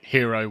 It's like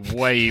hero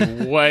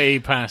way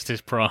past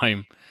his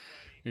prime,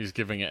 who's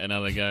giving it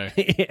another go.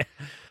 Yeah.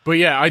 But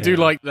yeah, I do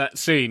like that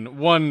scene.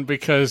 One,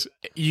 because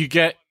you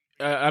get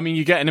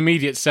you get an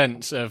immediate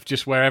sense of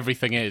just where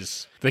everything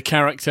is. The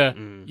character,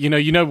 you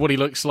know what he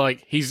looks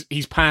like.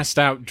 He's passed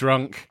out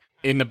drunk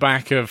in the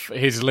back of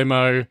his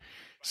limo,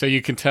 so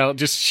you can tell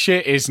just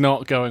shit is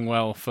not going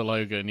well for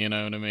Logan. You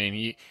know what I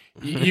mean?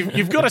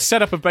 You've got a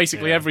setup of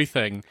basically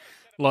everything,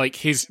 like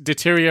his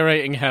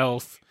deteriorating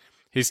health,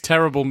 his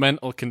terrible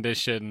mental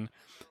condition,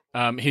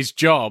 his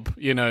job.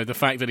 The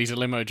fact that he's a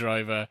limo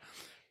driver.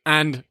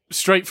 And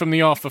straight from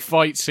the off, the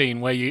fight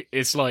scene where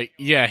it's like,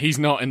 yeah, he's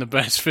not in the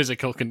best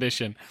physical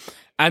condition.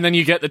 And then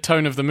you get the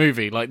tone of the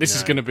movie. Like, this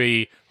is going to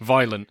be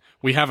violent.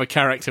 We have a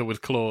character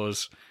with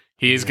claws.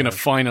 He is going to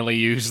finally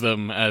use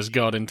them as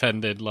God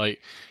intended.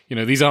 Like,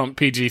 these aren't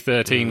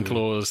PG-13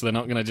 claws. They're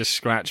not going to just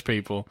scratch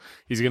people.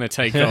 He's going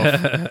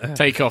to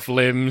take off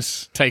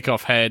limbs, take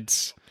off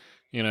heads,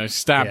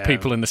 stab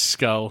people in the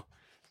skull.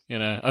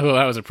 I thought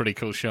that was a pretty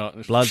cool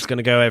shot. Blood's going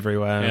to go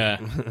everywhere.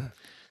 Yeah.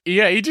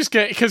 Yeah, he just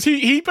because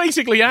he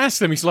basically asked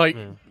them. He's like,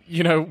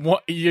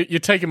 what? You're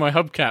taking my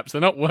hubcaps.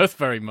 They're not worth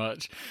very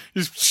much.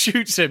 Just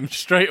shoots him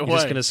straight away. You're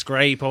just going to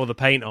scrape all the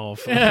paint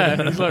off. Yeah,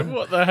 and he's like,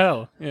 what the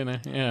hell? Yeah,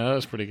 that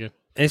was pretty good.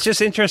 It's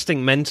just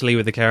interesting mentally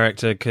with the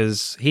character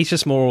because he's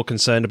just more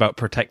concerned about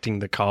protecting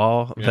the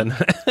car than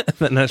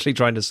actually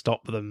trying to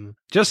stop them.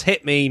 Just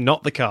hit me,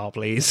 not the car,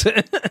 please.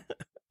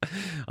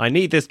 I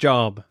need this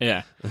job.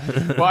 Yeah.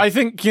 Well, I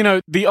think,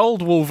 the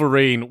old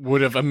Wolverine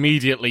would have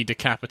immediately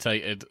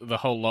decapitated the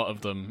whole lot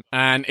of them.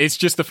 And it's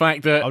just the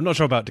fact that... I'm not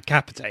sure about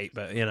decapitate,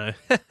 but,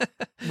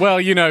 Well,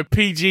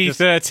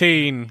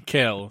 PG-13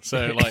 kill.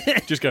 So,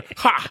 just go,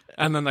 ha!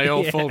 And then they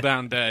all fall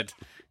down dead.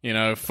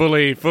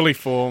 Fully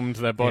formed.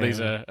 Their bodies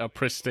are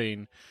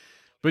pristine.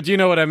 But do you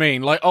know what I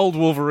mean? Like, old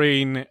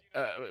Wolverine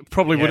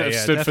probably wouldn't have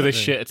stood definitely. for this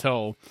shit at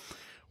all.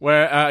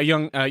 Where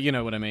young, you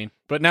know what I mean.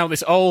 But now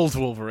this old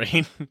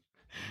Wolverine,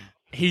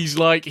 he's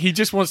like, he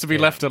just wants to be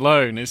left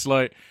alone. It's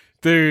like,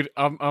 dude,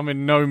 I'm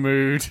in no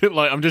mood.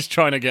 Like, I'm just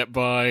trying to get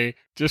by.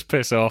 Just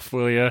piss off,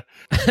 will you?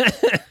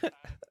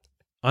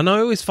 And I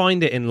always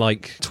find it in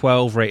like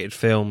 12 rated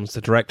films,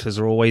 the directors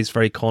are always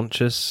very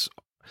conscious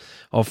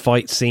of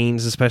fight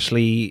scenes,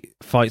 especially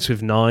fights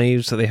with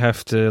knives, that they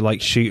have to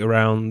like shoot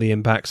around the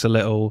impacts a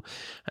little,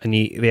 and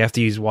they have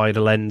to use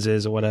wider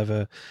lenses or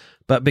whatever.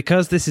 But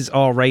because this is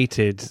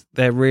R-rated,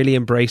 they're really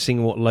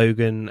embracing what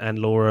Logan and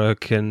Laura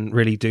can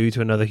really do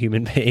to another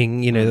human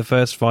being. The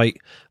first fight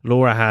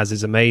Laura has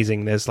is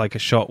amazing. There's like a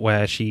shot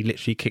where she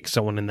literally kicks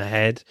someone in the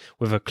head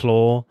with a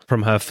claw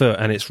from her foot,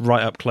 and it's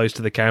right up close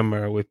to the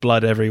camera with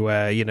blood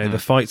everywhere. The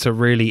fights are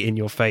really in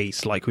your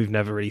face, like we've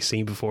never really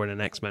seen before in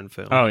an X-Men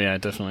film. Oh, yeah,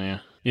 definitely, yeah.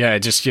 Yeah,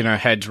 just,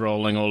 heads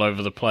rolling all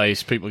over the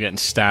place, people getting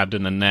stabbed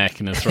in the neck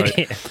and the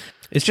throat.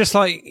 It's just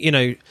like,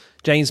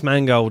 James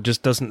Mangold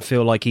just doesn't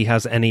feel like he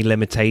has any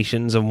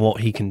limitations on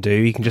what he can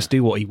do. He can just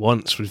do what he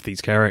wants with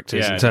these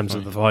characters in terms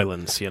of the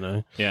violence,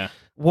 Yeah.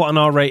 What an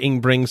R rating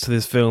brings to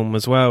this film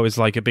as well is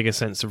like a bigger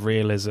sense of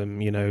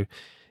realism.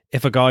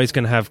 If a guy's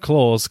going to have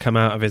claws come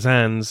out of his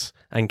hands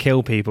and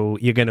kill people,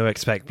 you're going to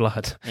expect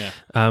blood. Yeah.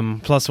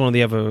 Plus, one of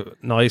the other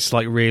nice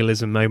like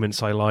realism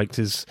moments I liked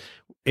is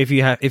if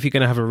you're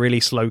going to have a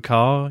really slow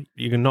car,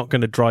 you're not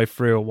going to drive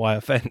through a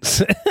wire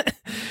fence.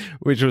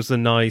 Which was a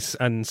nice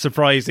and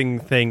surprising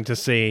thing to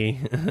see.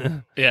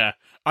 Yeah.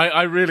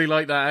 I really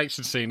like that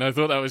action scene. I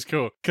thought that was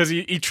cool. Because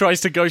he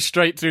tries to go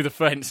straight through the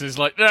fence and is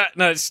like,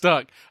 no, it's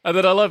stuck. And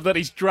then I love that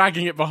he's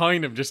dragging it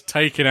behind him, just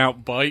taking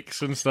out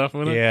bikes and stuff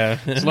with it. Yeah.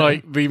 It's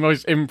like the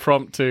most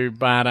impromptu,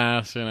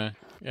 badass,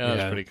 Yeah, that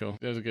was pretty cool.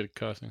 That was a good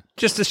casting.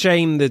 Just a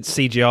shame that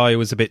CGI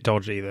was a bit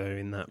dodgy though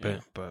in that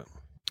bit, but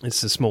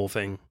it's a small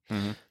thing.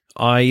 Mm-hmm.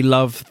 I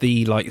love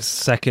the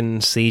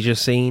second seizure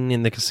scene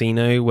in the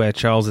casino where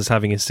Charles is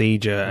having a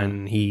seizure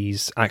and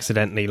he's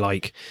accidentally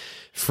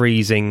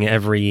freezing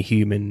every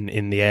human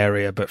in the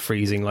area, but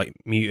freezing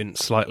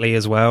mutants slightly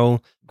as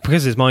well.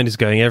 Because his mind is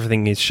going,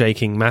 everything is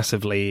shaking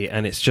massively,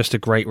 and it's just a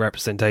great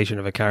representation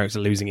of a character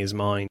losing his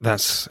mind.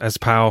 That's as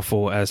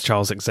powerful as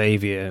Charles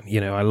Xavier.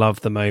 I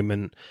love the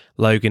moment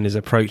Logan is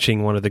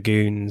approaching one of the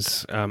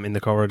goons in the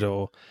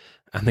corridor,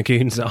 and the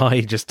goon's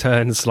eye just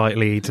turns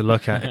slightly to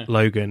look at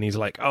Logan. He's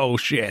like, oh,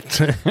 shit.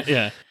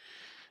 Yeah.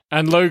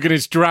 And Logan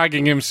is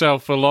dragging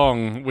himself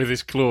along with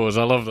his claws.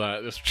 I love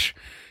that. Just,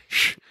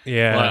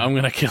 yeah. I'm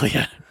going to kill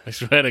you. I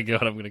swear to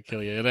God, I'm going to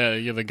kill you.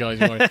 You're the guy's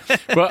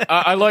wife. But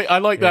I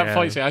like that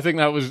fight scene. I think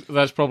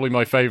that's probably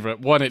my favourite.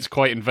 One, it's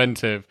quite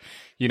inventive.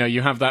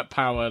 You have that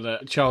power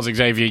that Charles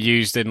Xavier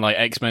used in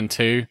X-Men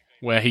 2,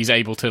 where he's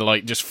able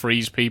to just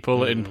freeze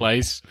people in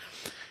place.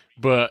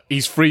 But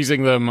he's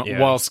freezing them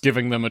whilst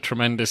giving them a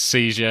tremendous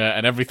seizure,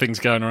 and everything's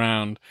going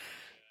around.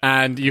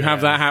 And you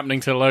have that happening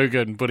to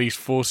Logan, but he's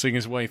forcing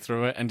his way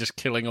through it and just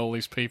killing all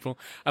these people.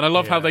 And I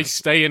love how they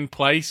stay in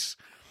place.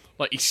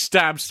 He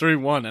stabs through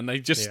one, and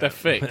they're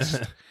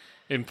fixed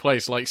in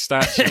place like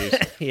statues.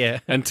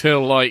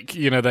 Until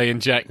they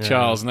inject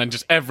Charles, and then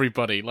just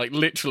everybody,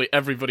 literally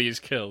everybody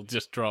is killed,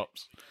 just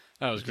drops.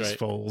 That was great. Just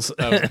falls.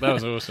 That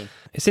was awesome.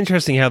 It's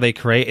interesting how they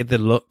created the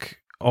look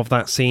of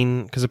that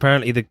scene, because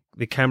apparently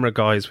the camera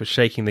guys were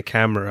shaking the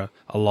camera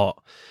a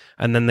lot,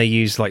 and then they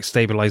used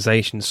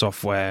stabilization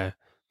software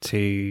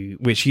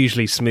which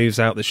usually smooths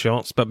out the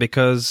shots, but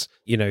because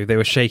they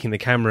were shaking the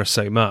camera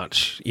so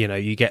much,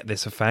 you get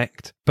this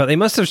effect. But they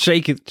must have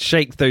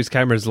shake those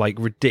cameras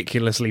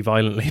ridiculously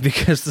violently,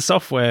 because the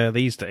software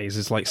these days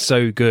is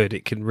so good,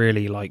 it can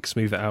really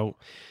smooth it out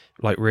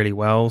really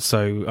well.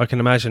 So I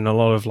can imagine a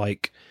lot of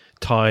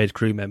tired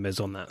crew members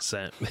on that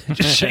set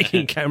just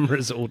shaking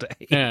cameras all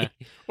day. Yeah.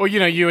 Or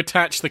you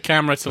attach the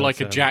camera to a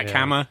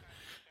jackhammer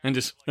and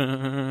just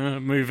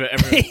move it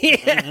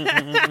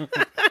everywhere.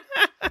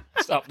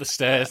 Up the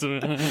stairs.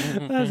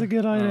 That's a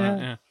good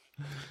idea.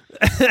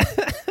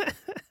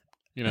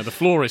 The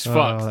floor is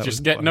fucked.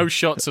 Just get no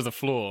shots of the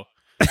floor.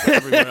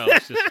 Everywhere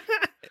else.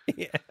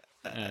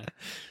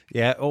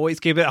 Yeah,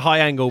 always keep it high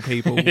angle,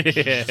 people.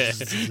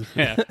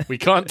 Yeah. We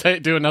can't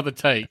do another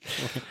take.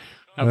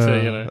 Have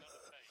to,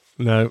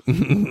 no.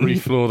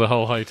 refloor the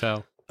whole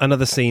hotel.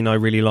 Another scene I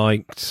really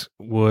liked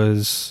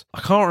was,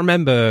 I can't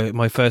remember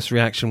my first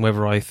reaction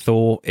whether I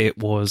thought it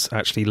was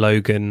actually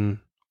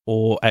Logan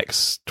or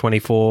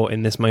X-24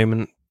 in this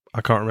moment.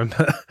 I can't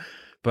remember.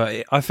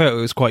 But I felt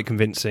it was quite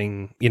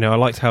convincing. I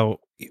liked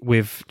how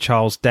with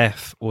Charles'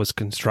 death was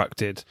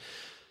constructed,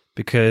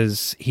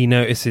 because he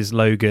notices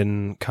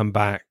Logan come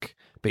back,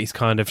 but he's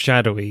kind of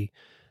shadowy,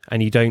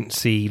 and you don't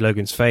see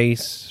Logan's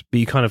face, but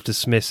you kind of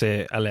dismiss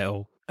it a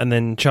little. And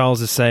then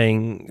Charles is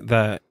saying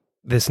that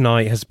this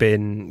night has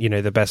been,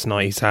 the best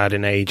night he's had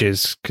in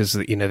ages, because,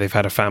 they've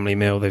had a family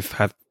meal, they've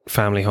had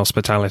family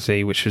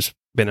hospitality, which has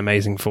been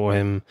amazing for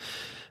him.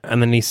 And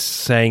then he's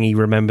saying he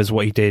remembers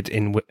what he did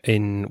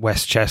in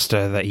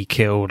Westchester, that he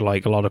killed a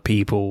lot of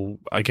people,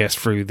 I guess,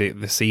 through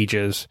the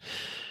seizures.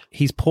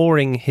 He's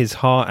pouring his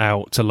heart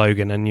out to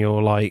Logan, and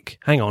you're like,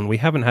 hang on, we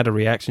haven't had a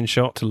reaction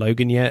shot to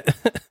Logan yet.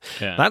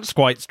 That's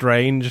quite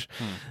strange.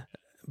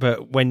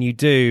 But when you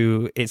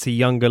do, it's a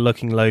younger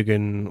looking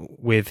Logan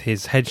with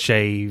his head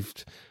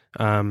shaved.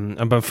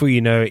 And before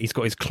you know it, he's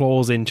got his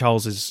claws in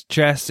Charles's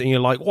chest, and you're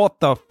like, what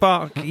the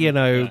fuck?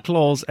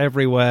 Claws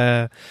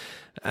everywhere.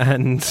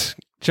 And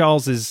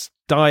Charles is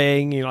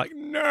dying. You're like,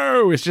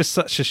 no! It's just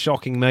such a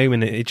shocking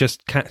moment. It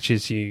just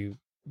catches you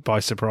by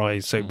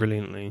surprise so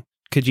brilliantly.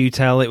 Could you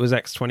tell it was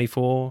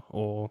X-24,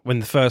 or when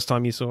the first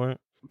time you saw it?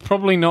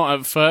 Probably not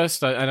at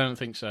first. I don't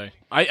think so.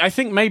 I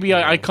think maybe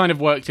I kind of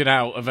worked it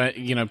out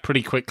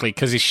pretty quickly,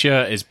 because his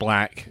shirt is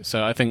black.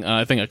 So I think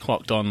I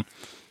clocked on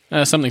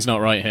something's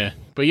not right here.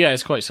 But yeah,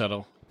 it's quite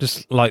subtle.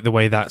 Just like the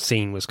way that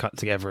scene was cut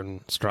together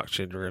and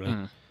structured, really.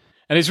 And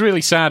it's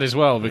really sad as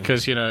well,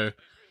 because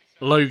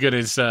Logan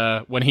is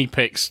when he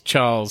picks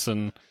Charles,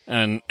 and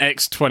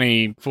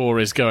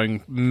X-24 is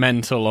going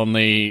mental on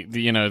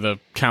the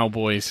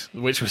cowboys,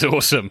 which was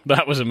awesome.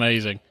 That was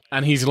amazing.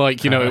 And he's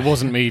like, it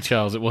wasn't me,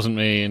 Charles, it wasn't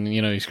me, and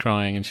he's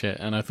crying and shit.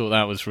 And I thought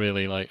that was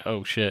really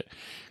oh shit,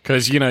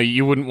 because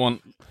you wouldn't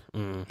want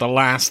the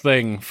last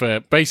thing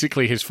for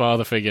basically his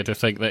father figure to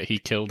think that he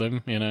killed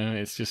him.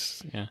 It's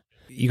just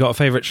You got a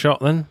favourite shot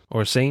then,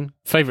 or a scene?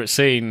 Favourite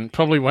scene,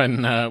 probably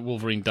when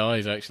Wolverine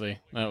dies. Actually,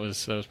 that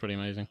was pretty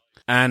amazing.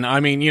 And I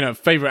mean,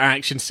 favourite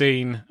action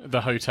scene, the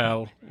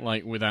hotel,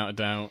 without a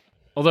doubt.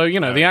 Although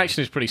the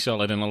action is pretty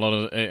solid in a lot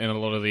of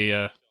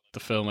the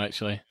film.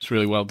 Actually, it's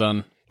really well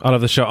done. I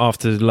love the shot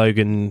after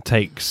Logan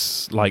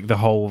takes the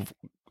whole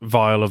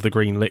vial of the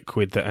green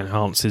liquid that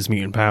enhances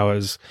mutant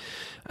powers,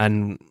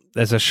 and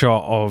there's a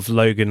shot of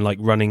Logan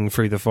running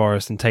through the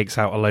forest and takes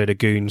out a load of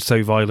goons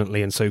so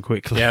violently and so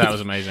quickly. Yeah, that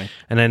was amazing.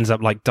 And ends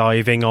up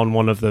diving on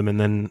one of them, and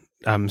then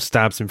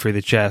stabs him through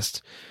the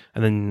chest,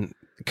 and then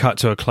cut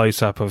to a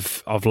close up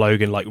of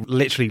Logan like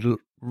literally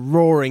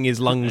roaring his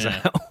lungs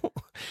out.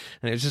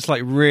 And it's just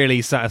like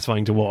really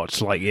satisfying to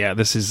watch. Like, yeah,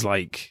 this is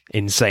like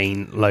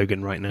insane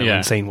Logan right now,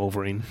 insane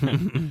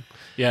Wolverine.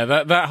 Yeah,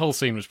 that whole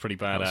scene was pretty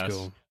badass. That was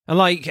cool. And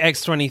like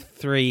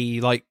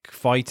X-23 like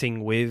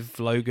fighting with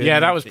Logan. Yeah,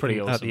 that was pretty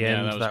awesome. At the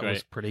end, that was great.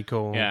 Was pretty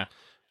cool.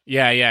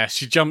 Yeah.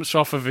 She jumps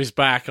off of his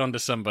back onto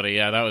somebody.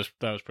 Yeah, that was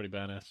pretty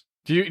badass.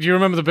 Do you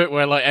remember the bit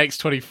where like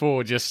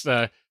X-24 just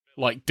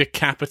like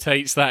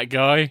decapitates that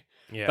guy?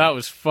 Yeah. That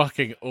was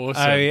fucking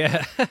awesome. Oh,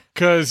 yeah.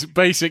 Because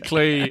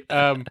basically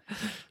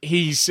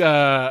he's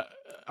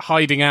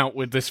hiding out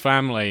with this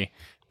family,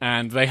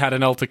 and they had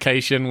an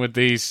altercation with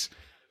these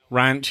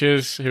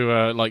ranchers who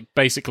are like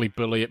basically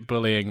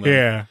bullying them.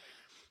 Yeah.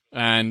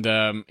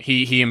 And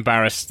he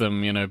embarrassed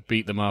them,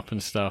 beat them up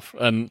and stuff.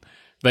 And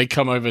they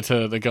come over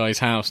to the guy's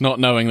house, not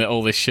knowing that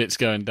all this shit's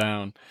going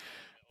down.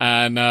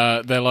 And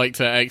they're like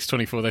to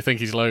X-24, they think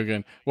he's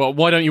Logan. Well,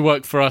 why don't you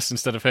work for us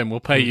instead of him?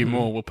 We'll pay you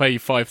more. We'll pay you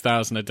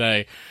 $5,000 a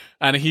day.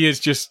 And he is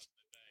just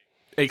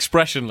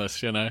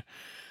expressionless, And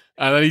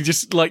then he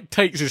just like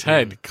takes his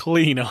head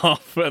clean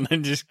off and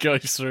then just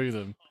goes through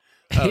them.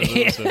 That was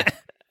awesome.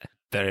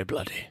 Very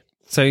bloody.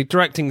 So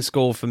directing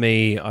score for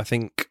me, I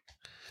think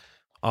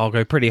I'll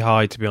go pretty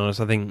high, to be honest.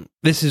 I think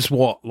this is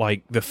what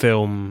like the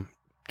film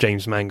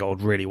James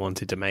Mangold really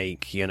wanted to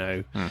make,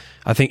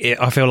 I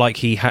feel like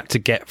he had to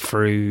get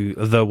through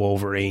the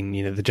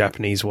Wolverine, the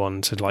Japanese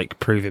one, to like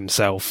prove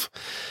himself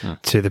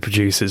to the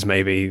producers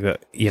maybe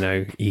that,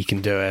 he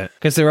can do it.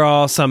 Because there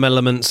are some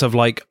elements of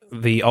like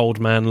the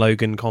Old Man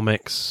Logan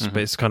comics,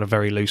 but it's kind of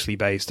very loosely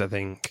based, I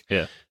think.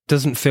 Yeah.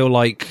 Doesn't feel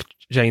like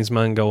James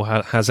Mangold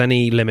has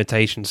any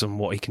limitations on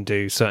what he can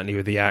do, certainly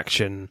with the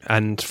action,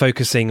 and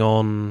focusing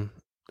on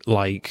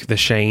like the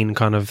Shane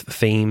kind of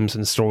themes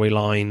and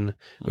storyline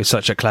was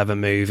such a clever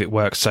move. It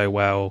works so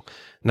well,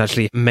 and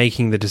actually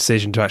making the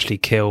decision to actually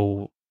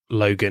kill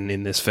Logan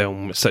in this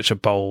film was such a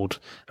bold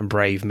and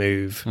brave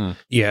move.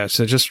 Yeah,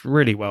 so just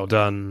really well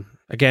done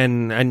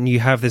again. And you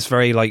have this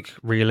very like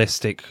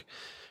realistic,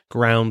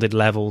 grounded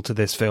level to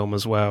this film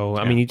as well.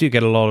 I mean, you do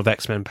get a lot of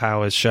X-Men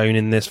powers shown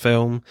in this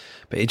film,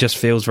 but it just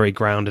feels very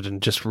grounded and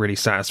just really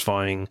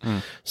satisfying.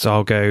 So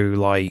I'll go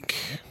like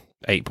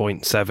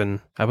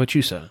 8.7. How about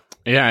you, sir?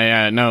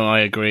 Yeah, no,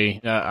 I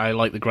agree. I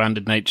like the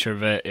grounded nature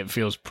of it. It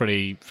feels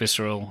pretty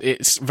visceral.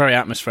 It's very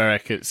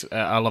atmospheric.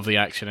 I love the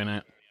action in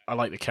it. I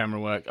like the camera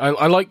work.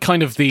 I like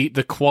kind of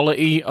the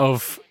quality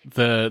of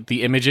the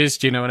images.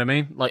 Do you know what I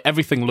mean? Like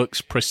everything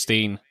looks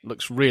pristine.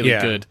 Looks really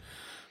good.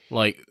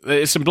 Like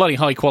there's some bloody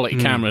high quality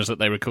cameras that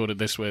they recorded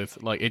this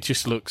with. Like it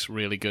just looks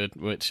really good,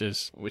 which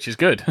is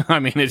good. I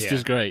mean, it's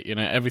just great.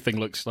 Everything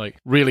looks like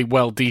really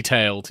well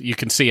detailed. You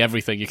can see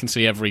everything. You can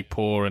see every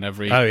pore and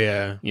every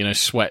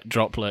sweat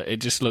droplet. It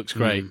just looks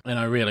great, and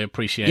I really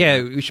appreciate it.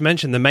 Yeah, we should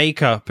mention the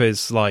makeup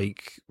is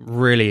like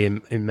really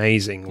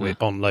amazing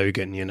on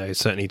Logan.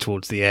 Certainly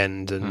towards the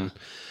end, and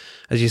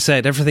as you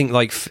said, everything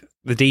like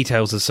the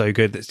details are so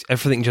good that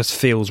everything just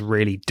feels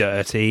really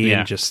dirty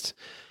and just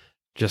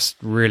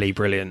really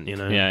brilliant,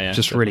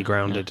 just really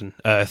grounded and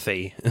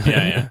earthy.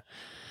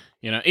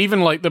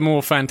 Even like the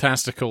more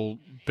fantastical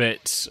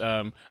bits.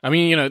 I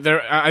mean,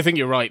 I think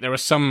you're right. There are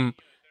some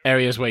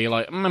areas where you're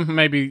like,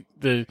 maybe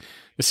the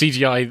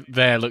CGI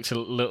there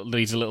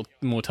needs a little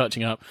more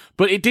touching up.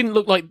 But it didn't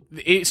look like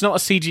it's not a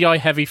CGI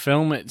heavy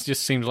film. It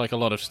just seems like a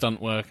lot of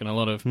stunt work and a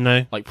lot of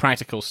like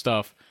practical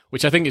stuff,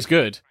 which I think is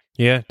good.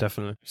 Yeah,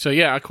 definitely. So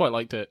yeah, I quite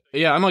liked it.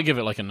 Yeah, I might give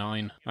it like a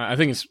 9. I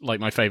think it's like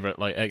my favorite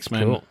like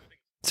X-Men. Cool.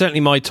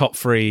 Certainly my top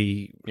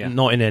 3,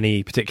 not in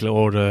any particular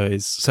order,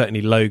 is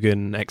certainly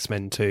Logan,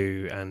 X-Men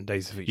 2, and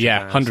Days of Future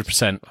Past.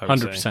 100%.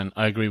 100%.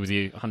 I agree with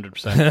you,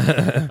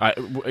 100%.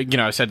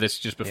 I said this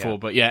just before,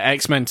 but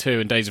X-Men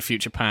 2 and Days of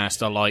Future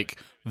Past are like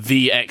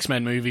the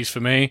X-Men movies for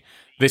me.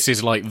 This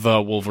is like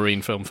the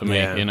Wolverine film for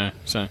me,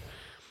 So,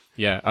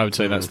 yeah, I would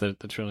say that's the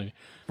trilogy.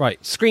 Right,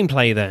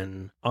 screenplay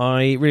then.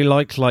 I really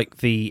liked like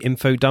the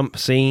info dump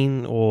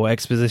scene or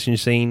exposition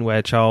scene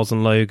where Charles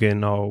and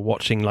Logan are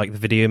watching like the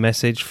video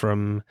message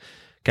from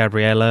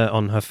Gabriella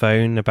on her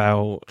phone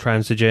about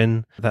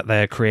Transigen, that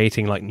they're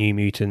creating like new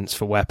mutants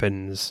for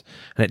weapons.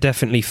 And it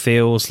definitely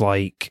feels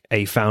like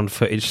a found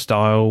footage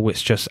style,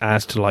 which just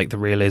adds to like the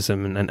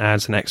realism and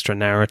adds an extra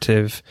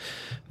narrative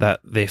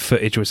that the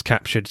footage was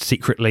captured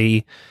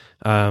secretly.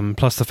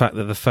 Plus the fact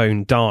that the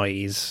phone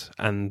dies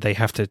and they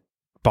have to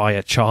buy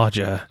a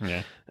charger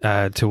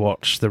to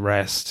watch the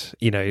rest,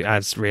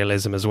 adds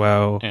realism as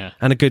well.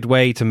 And a good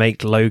way to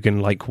make Logan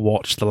like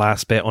watch the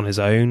last bit on his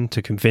own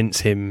to convince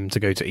him to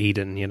go to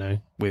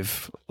Eden,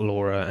 with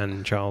Laura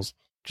and Charles.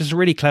 Just a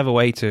really clever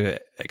way to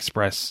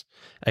express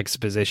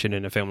exposition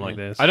in a film like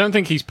this. I don't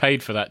think he's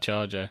paid for that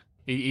charger.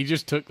 He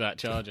just took that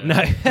charger.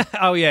 No.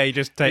 Oh yeah, he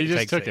just took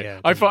it.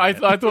 Yeah, I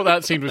thought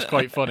that scene was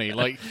quite funny.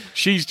 Like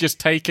she's just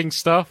taking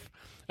stuff,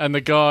 and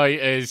the guy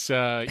is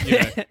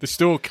the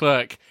store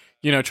clerk.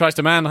 Tries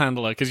to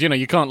manhandle her because,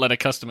 you can't let a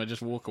customer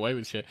just walk away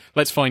with shit.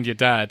 Let's find your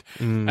dad.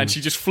 And she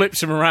just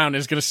flips him around and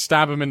is going to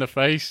stab him in the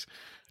face.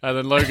 And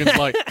then Logan's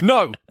like,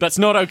 no, that's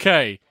not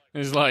okay.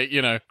 And he's like,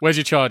 where's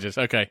your charges?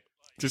 Okay.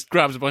 Just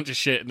grabs a bunch of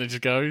shit and then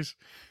just goes.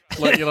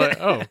 Like, you're like,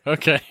 oh,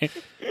 okay.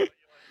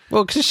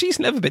 Well, because she's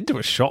never been to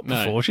a shop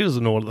before. She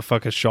doesn't know what the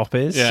fuck a shop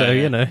is. Yeah,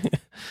 so,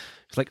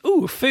 it's like,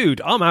 ooh,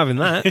 food. I'm having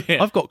that.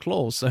 Yeah. I've got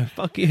claws, so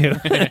fuck you.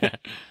 Yeah.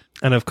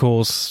 And of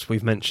course,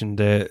 we've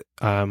mentioned it.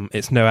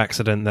 It's no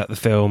accident that the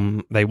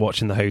film they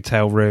watch in the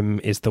hotel room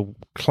is the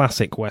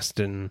classic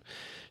Western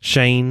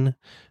Shane,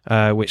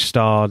 which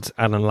starred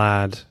Alan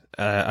Ladd,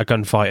 a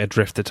gunfighter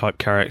drifter type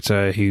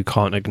character who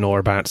can't ignore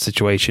a bad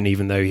situation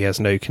even though he has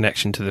no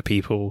connection to the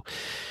people,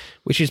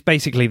 which is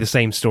basically the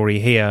same story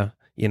here.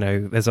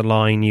 There's a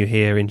line you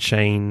hear in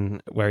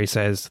Shane where he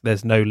says,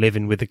 there's no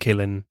living with the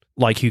killing.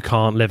 Like, you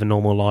can't live a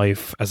normal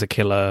life as a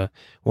killer.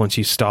 Once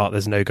you start,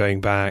 there's no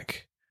going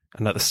back.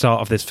 And at the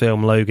start of this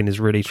film, Logan is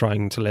really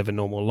trying to live a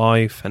normal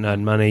life and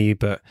earn money,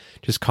 but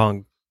just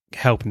can't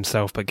help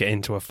himself but get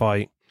into a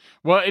fight.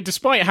 Well,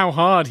 despite how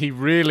hard he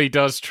really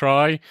does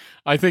try,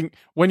 I think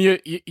when I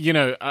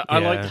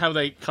like how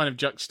they kind of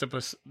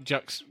juxtapose,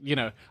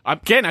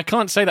 again, I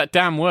can't say that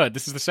damn word.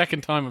 This is the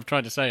second time I've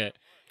tried to say it.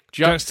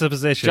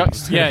 Juxtaposition.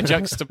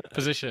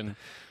 Juxtaposition.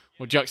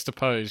 Or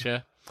juxtapose,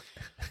 yeah.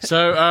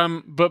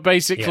 So, but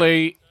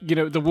basically,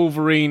 the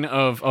Wolverine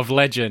of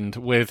legend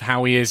with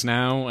how he is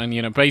now,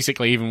 and,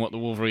 basically even what the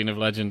Wolverine of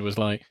legend was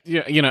like,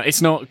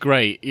 it's not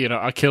great.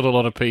 I killed a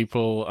lot of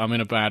people. I'm in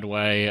a bad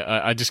way.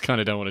 I just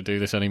kind of don't want to do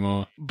this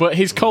anymore. But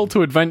his call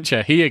to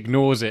adventure, he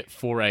ignores it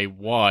for a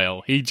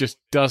while. He just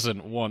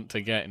doesn't want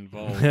to get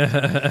involved.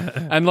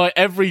 And like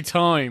every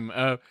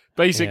time,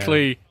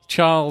 basically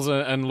Charles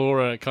and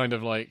Laura kind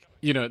of like,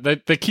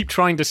 they keep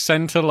trying to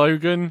center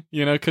Logan,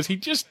 because he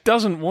just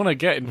doesn't want to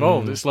get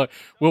involved. It's like,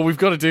 well, we've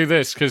got to do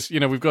this because,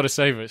 we've got to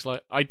save it. It's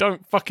like, I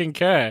don't fucking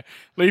care.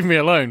 Leave me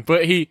alone.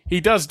 But he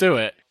does do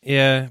it.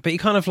 Yeah, but he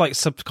kind of like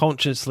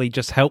subconsciously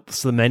just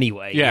helps them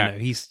anyway. Yeah.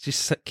 He's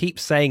just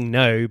keeps saying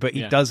no, but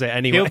he does it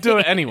anyway. He'll do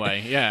it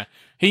anyway, yeah.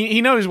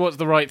 He knows what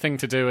the right thing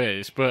to do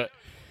is, but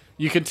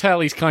you can tell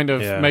he's kind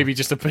of maybe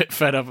just a bit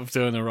fed up of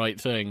doing the right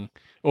thing.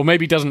 Or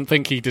maybe doesn't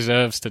think he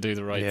deserves to do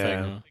the right thing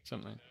or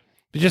something.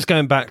 But just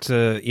going back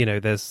to,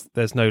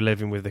 there's no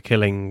living with the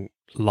killing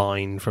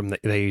line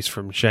they use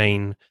from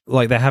Shane.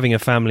 Like, they're having a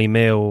family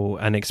meal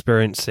and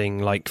experiencing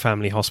like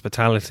family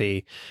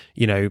hospitality,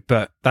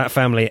 but that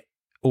family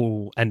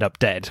all end up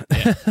dead.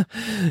 Yeah.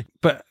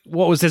 But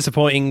what was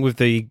disappointing with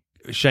the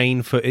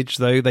Shane footage,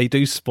 though, they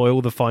do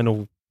spoil the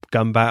final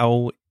gun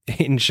battle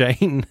in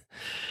Shane,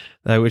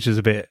 which is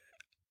a bit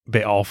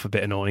off, a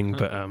bit annoying,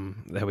 but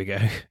there we go.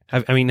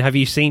 Have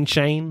you seen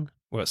Shane?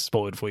 Well, it's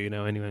spoiled for you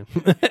now anyway.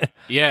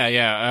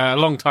 Yeah, a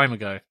long time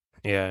ago.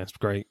 Yeah, it's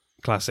great.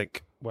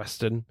 Classic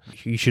Western.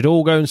 You should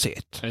all go and see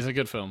it. It's a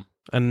good film.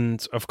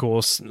 And, of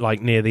course,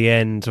 like near the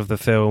end of the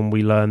film,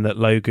 we learn that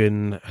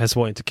Logan has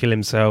wanted to kill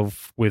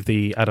himself with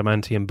the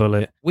adamantium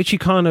bullet, which you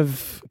kind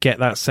of get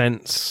that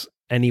sense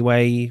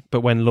anyway.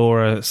 But when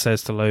Laura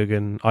says to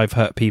Logan, I've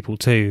hurt people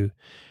too,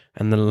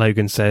 and then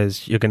Logan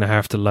says, you're going to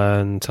have to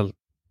learn to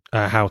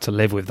how to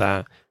live with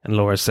that. And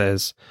Laura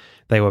says,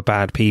 they were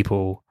bad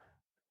people.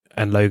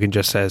 And Logan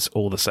just says,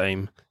 all the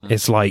same.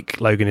 It's like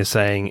Logan is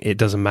saying, it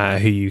doesn't matter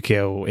who you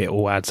kill, it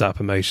all adds up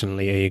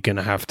emotionally, and you're going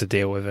to have to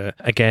deal with it.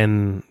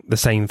 Again, the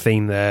same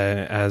theme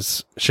there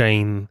as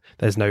Shane,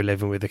 there's no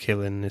living with the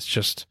killing. It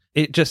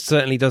just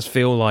certainly does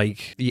feel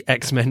like the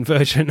X-Men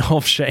version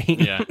of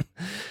Shane. Yeah.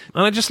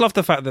 And I just love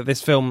the fact that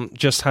this film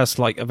just has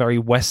like a very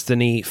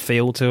Western-y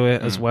feel to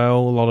it as well.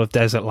 A lot of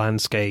desert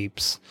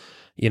landscapes.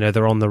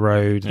 They're on the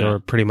road. They're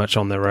pretty much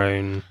on their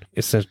own.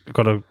 It's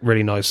got a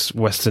really nice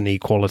Western-y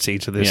quality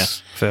to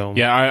this film.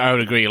 Yeah, I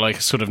would agree. Like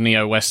a sort of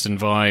neo-Western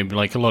vibe,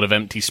 like a lot of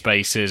empty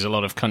spaces, a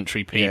lot of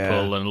country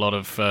people, and a lot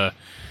of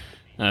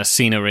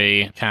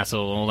scenery,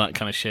 cattle, all that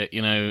kind of shit.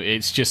 It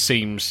just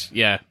seems,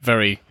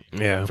 very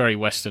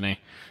Western-y.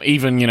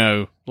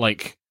 Even,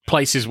 like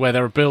places where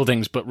there are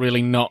buildings, but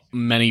really not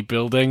many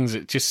buildings.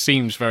 It just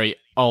seems very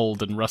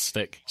old and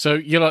rustic. So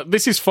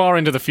this is far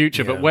into the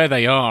future, but where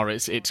they are,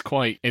 it's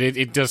quite.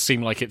 It does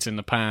seem like it's in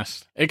the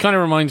past. It kind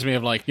of reminds me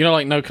of like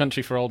like No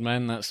Country for Old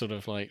Men, that sort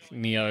of like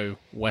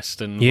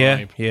neo-Western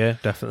vibe. Yeah,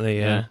 definitely.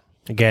 Yeah.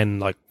 Again,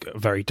 like a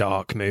very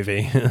dark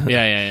movie.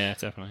 yeah,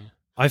 definitely.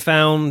 I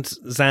found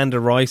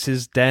Xander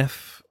Rice's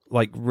death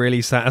like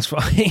really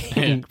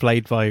satisfying,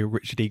 played by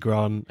Richard E.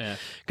 Grant.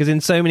 Because in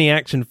so many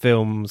action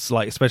films,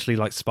 like especially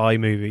like spy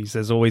movies,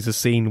 there's always a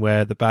scene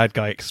where the bad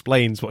guy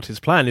explains what his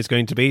plan is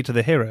going to be to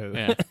the hero.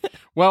 Yeah.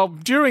 Well,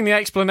 during the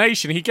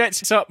explanation, he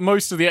gets up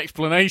most of the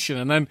explanation,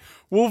 and then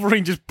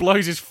Wolverine just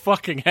blows his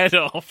fucking head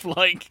off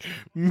like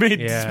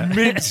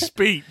mid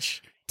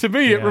speech. To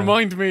me, it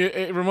reminded me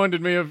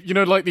of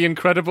like The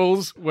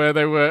Incredibles, where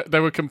they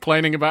were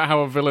complaining about how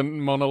a villain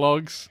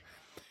monologues.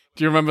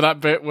 Do you remember that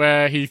bit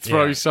where he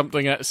throws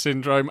something at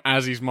Syndrome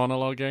as he's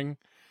monologuing?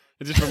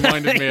 It just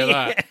reminded me of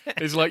that.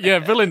 It's like,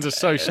 villains are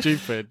so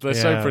stupid. They're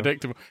so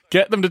predictable.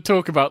 Get them to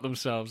talk about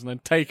themselves and then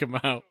take them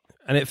out.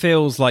 And it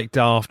feels like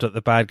daft that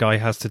the bad guy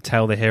has to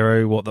tell the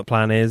hero what the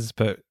plan is,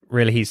 but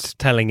really he's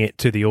telling it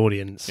to the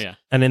audience. Yeah.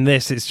 And in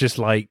this, it's just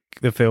like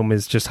the film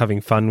is just having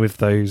fun with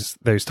those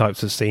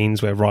types of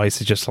scenes where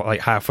Rice is just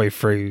like halfway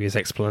through his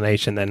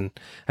explanation. Then,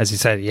 as you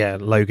said,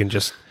 Logan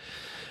just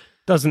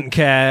doesn't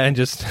care and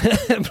just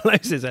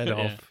blows his head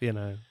off. You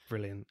know,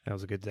 brilliant. That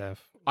was a good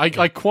death.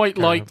 I quite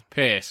liked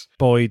Pierce.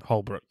 Boyd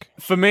Holbrook.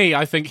 For me,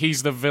 I think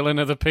he's the villain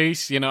of the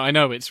piece. You know, I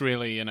know it's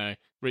really, you know,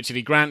 Richard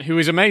E. Grant, who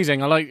is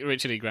amazing. I like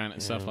Richard E. Grant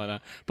and stuff like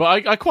that.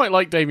 But I quite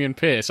like Damian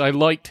Pierce. I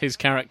liked his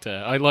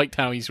character. I liked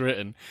how he's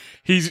written.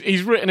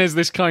 He's written as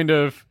this kind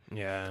of...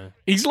 Yeah.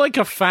 He's like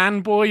a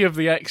fanboy of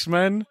the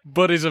X-Men,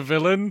 but is a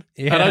villain.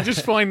 Yeah. And I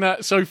just find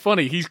that so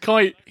funny. He's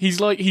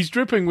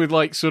dripping with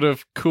like sort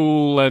of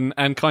cool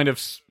and kind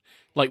of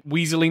like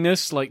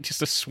weaseliness, like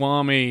just a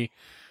swarmy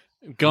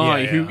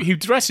guy who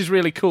dresses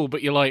really cool,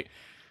 but you're like,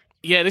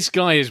 yeah, this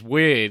guy is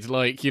weird.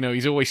 Like, you know,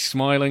 he's always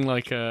smiling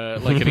like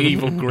an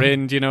evil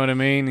grin. Do you know what I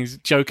mean? He's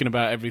joking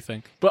about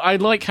everything. But I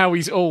like how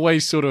he's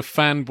always sort of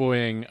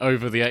fanboying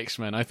over the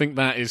X-Men. I think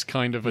that is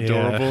kind of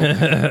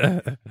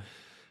adorable.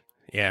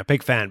 Yeah,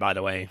 big fan, by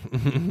the way.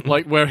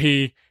 Like where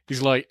he's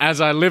like, as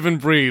I live and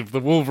breathe, the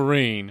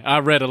Wolverine. I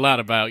read a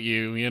lot about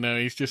you. You know,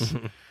 he's just,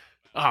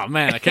 oh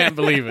man, I can't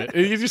believe it.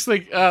 You just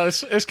think,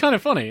 it's kind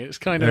of funny. It's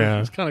kind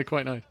of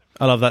quite nice.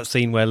 I love that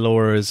scene where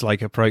Laura is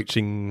like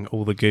approaching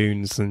all the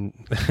goons and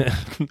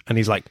and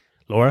he's like,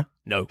 Laura,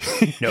 no,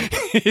 no,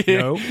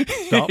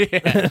 stop.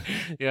 Yeah,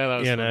 that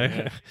was you funny, know.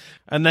 yeah.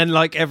 And then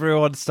like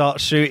everyone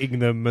starts shooting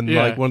them, and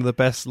like one of the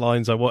best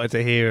lines I wanted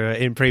to hear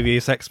in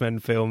previous X-Men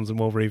films and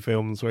Wolverine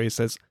films, where he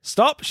says,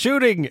 "Stop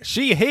shooting,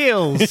 she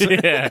heals."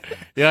 yeah,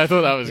 I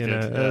thought that was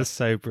good. That was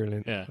so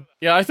brilliant.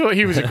 Yeah, I thought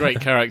he was a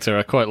great character.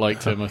 I quite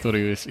liked him. I thought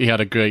he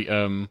had a great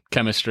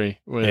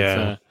chemistry with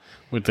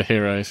the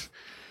heroes.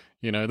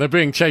 You know, they're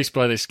being chased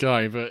by this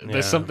guy, but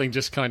there's something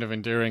just kind of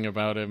endearing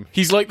about him.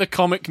 He's like the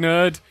comic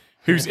nerd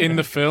who's in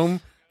the film.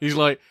 He's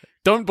like,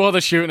 don't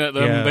bother shooting at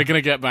them. They're going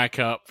to get back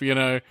up, you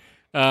know.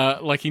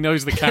 Like, he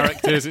knows the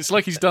characters. It's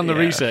like he's done the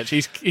research.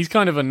 He's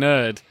kind of a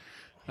nerd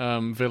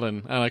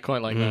villain, and I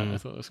quite like that. I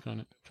thought it was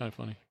kind of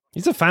funny.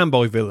 He's a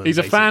fanboy villain. He's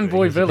basically a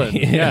fanboy villain,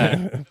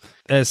 yeah.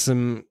 There's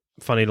some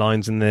funny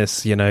lines in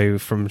this, you know,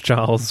 from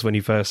Charles when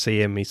you first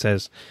see him. He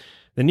says...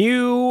 The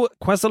new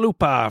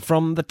Quesalupa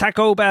from the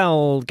Taco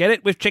Bell. Get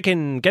it with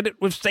chicken, get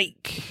it with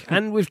steak,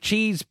 and with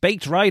cheese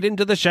baked right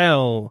into the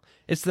shell.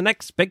 It's the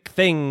next big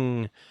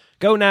thing.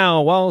 Go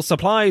now while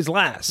supplies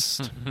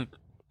last.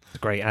 It's a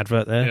great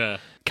advert there. Yeah.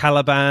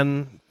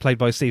 Caliban, played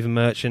by Stephen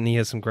Merchant, he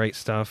has some great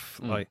stuff.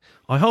 Like,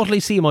 I hardly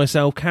see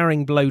myself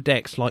carrying below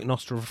decks like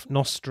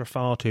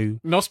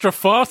Nosferatu.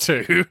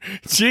 Nosferatu?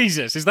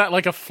 Jesus, is that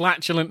like a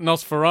flatulent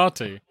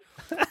Nosferatu?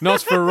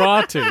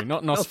 Nosferatu,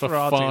 not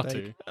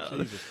Nosferatu.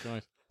 Jesus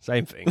Christ.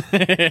 Same thing.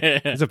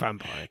 He's a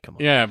vampire, come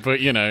on. Yeah, but,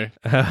 you know,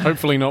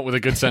 hopefully not with a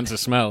good sense of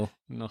smell.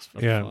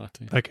 Nosferatu. Yeah.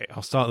 Okay,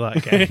 I'll start that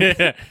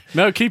again.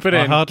 No, keep it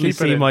in. I hardly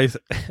see my...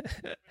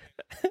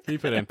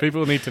 Keep it in.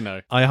 People need to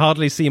know. I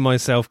hardly see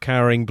myself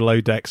carrying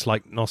below decks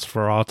like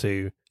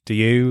Nosferatu. Do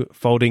you?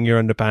 Folding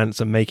your underpants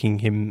and making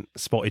him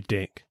spotted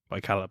dick by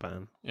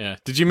Caliban. Yeah.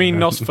 Did you mean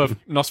Nosferatu?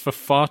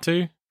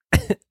 Nosferatu.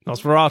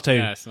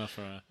 Yeah, it's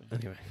Nosferatu.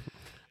 Anyway.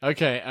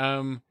 Okay,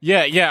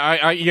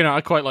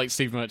 I quite liked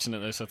Steve Merchant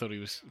at this. I thought he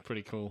was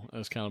pretty cool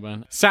as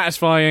Caliban.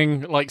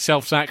 Satisfying, like,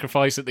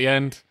 self-sacrifice at the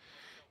end.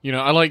 You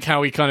know, I like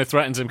how he kind of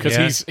threatens him,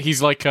 because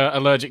he's like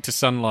allergic to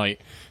sunlight,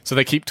 so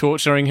they keep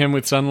torturing him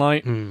with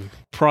sunlight.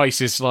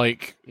 Price is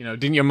like, you know,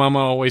 didn't your mama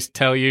always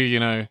tell you, you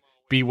know,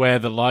 beware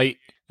the light?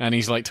 And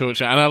he's like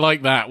torturing, and I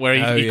like that, where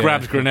he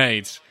grabs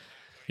grenades.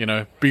 You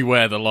know,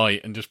 beware the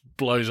light, and just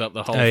blows up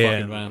the whole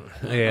fucking van.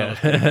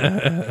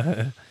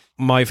 Yeah.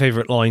 My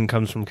favourite line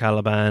comes from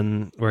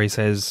Caliban, where he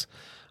says,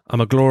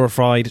 I'm a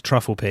glorified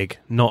truffle pig,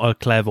 not a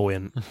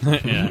clairvoyant.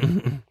 Yeah,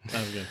 that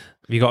was good.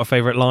 Have you got a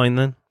favourite line,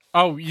 then?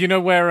 Oh, you know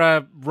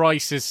where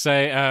Rice is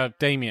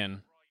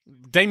Damien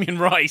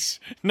Rice.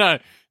 No,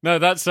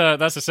 that's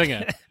a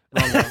singer.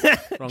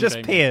 Wrong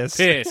Just Damien.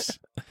 Pierce.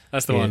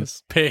 That's the one.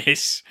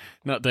 Pierce,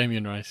 not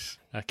Damien Rice.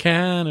 A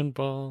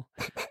cannonball.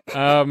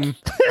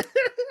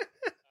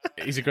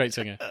 He's a great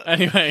singer.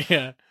 Anyway,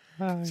 yeah.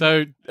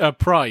 So,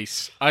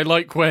 Price, I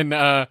like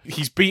when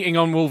he's beating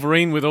on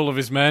Wolverine with all of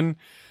his men,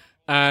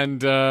 and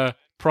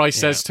Price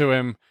says to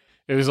him,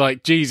 it was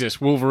like,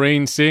 Jesus,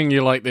 Wolverine, seeing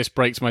you like this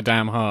breaks my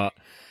damn heart.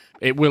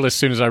 It will as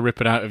soon as I rip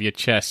it out of your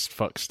chest,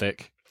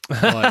 fuckstick.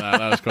 I like that.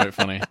 That was quite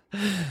funny.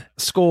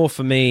 Score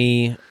for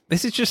me,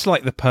 this is just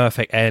like the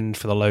perfect end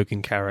for the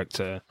Logan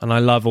character, and I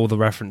love all the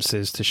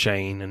references to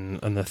Shane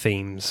and the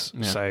themes.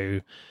 Yeah.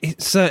 So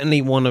it's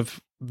certainly one of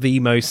the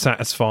most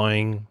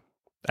satisfying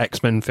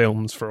X-Men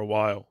films for a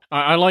while.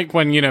 I like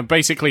when, you know,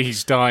 basically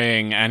he's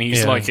dying and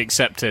he's like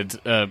accepted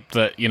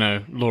that, you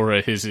know,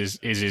 Laura is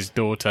his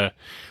daughter,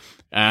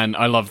 and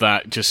I love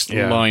that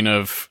line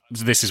of,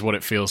 this is what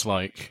it feels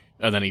like.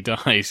 And then he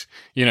dies,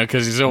 you know,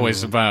 because it's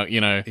always about, you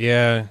know,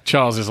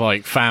 Charles is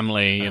like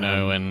family, you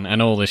know,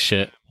 and all this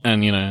shit.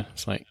 And, you know,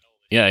 it's like,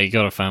 yeah, he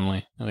got a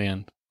family at the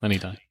end. Then he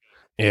died.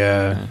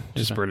 Yeah,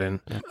 just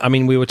brilliant. Yeah. I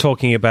mean, we were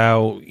talking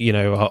about,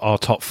 our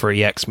top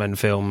 3 X-Men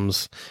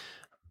films.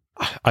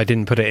 I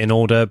didn't put it in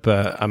order,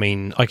 but I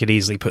mean, I could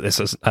easily put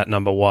this at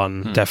number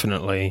 1,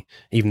 definitely,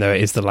 even though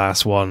it is the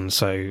last one.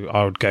 So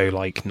I would go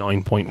like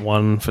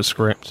 9.1 for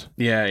script.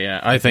 Yeah.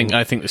 I think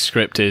the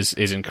script is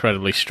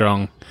incredibly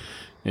strong.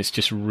 It's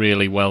just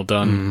really well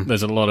done.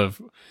 There's a lot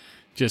of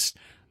just...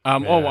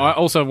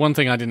 also one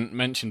thing I didn't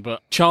mention,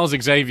 but Charles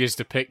Xavier's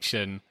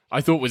depiction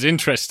I thought was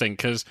interesting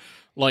because,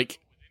 like,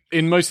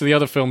 in most of the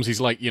other films, he's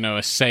like,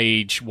 a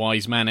sage,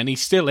 wise man, and he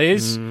still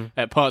is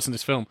at parts in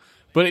this film.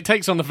 But it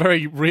takes on the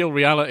very real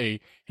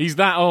reality. He's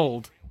that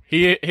old.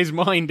 His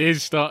mind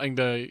is starting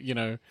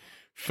to,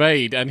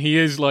 fade, and he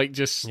is like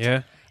just...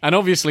 Yeah. And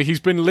obviously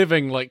he's been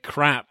living like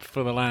crap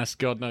for the last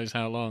God knows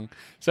how long.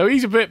 So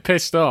he's a bit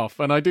pissed off,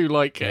 and I do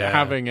like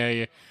having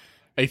a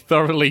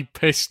thoroughly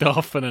pissed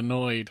off and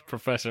annoyed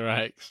Professor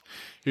X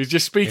who's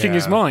just speaking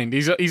his mind.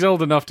 He's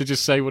old enough to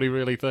just say what he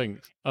really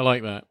thinks. I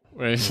like that.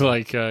 Where it's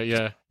like,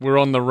 we're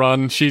on the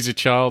run, she's a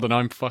child, and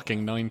I'm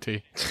fucking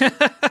 90.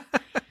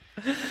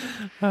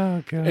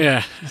 Oh, God.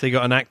 Yeah. So you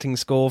got an acting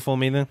score for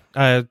me then?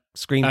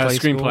 Screenplay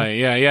score?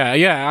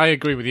 Yeah, I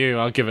agree with you.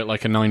 I'll give it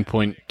like a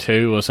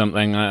 9.2 or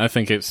something. I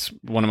think it's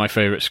one of my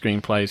favourite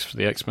screenplays for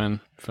the X-Men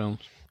films.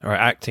 All right,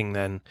 acting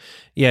then.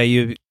 Yeah,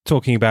 you're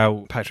talking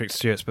about Patrick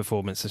Stewart's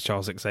performance as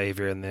Charles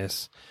Xavier in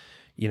this.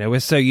 We're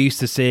so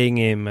used to seeing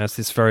him as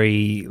this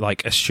very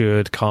like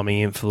assured, calming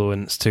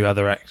influence to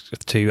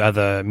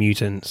other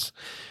mutants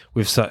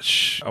with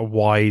such a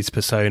wise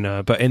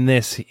persona. But in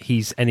this,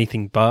 he's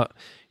anything but.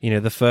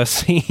 The first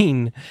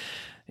scene,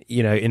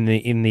 in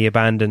the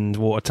abandoned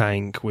water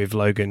tank with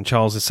Logan,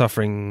 Charles is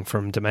suffering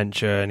from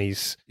dementia and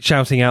he's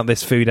shouting out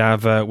this food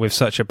advert with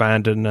such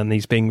abandon, and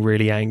he's being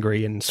really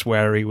angry and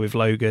sweary with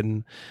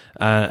Logan,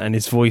 and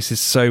his voice is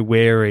so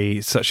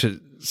weary. Such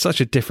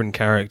a different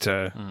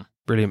character.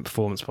 Brilliant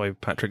performance by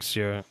Patrick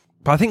Stewart.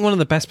 But I think one of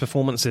the best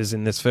performances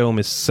in this film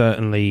is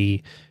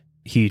certainly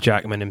Hugh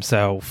Jackman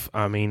himself.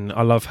 I mean,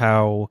 I love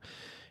how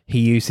he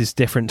uses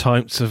different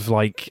types of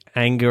like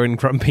anger and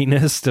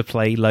grumpiness to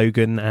play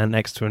Logan and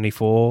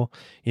X-24.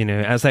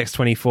 As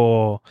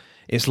X-24,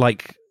 it's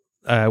like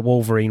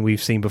Wolverine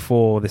we've seen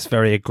before, this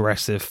very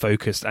aggressive,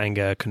 focused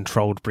anger,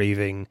 controlled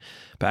breathing.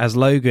 But as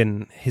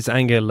Logan, his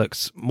anger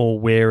looks more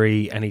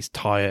weary and he's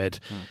tired.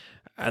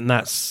 And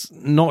that's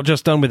not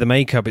just done with the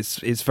makeup,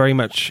 it's very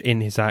much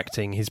in his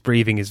acting. His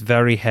breathing is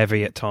very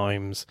heavy at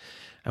times.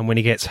 And when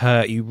he gets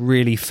hurt, you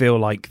really feel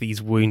like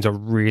these wounds are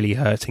really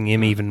hurting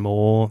him even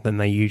more than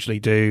they usually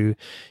do.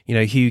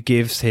 Hugh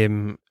gives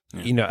him,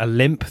 a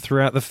limp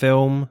throughout the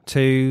film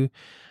too.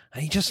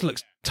 And he just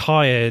looks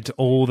tired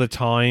all the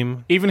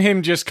time. Even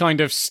him just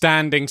kind of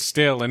standing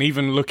still and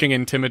even looking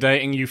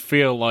intimidating, you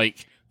feel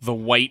like the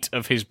weight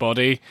of his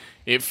body.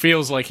 It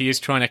feels like he is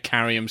trying to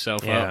carry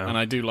himself up. And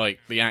I do like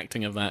the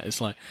acting of that. It's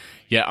like,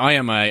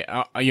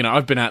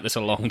 I've been at this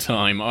a long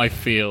time. I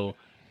feel...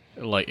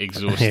 like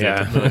exhausted.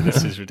 Like,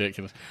 this is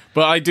ridiculous.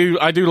 But I do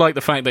like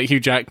the fact that Hugh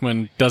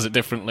Jackman does it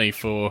differently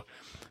for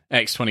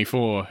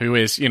X-24, who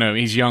is,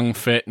 he's young,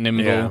 fit,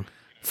 nimble,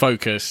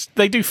 focused.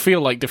 They do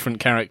feel like different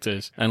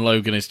characters, and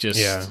Logan is just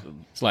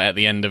it's like at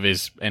the end of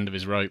his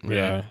rope. Really.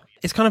 Yeah.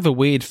 It's kind of a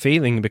weird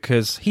feeling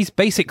because he's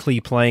basically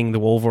playing the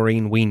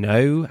Wolverine we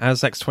know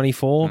as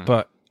X-24,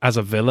 but as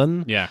a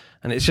villain. Yeah.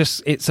 And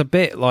it's a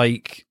bit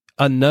like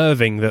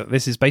unnerving that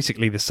this is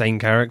basically the same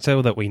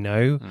character that we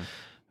know.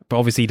 But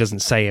obviously he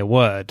doesn't say a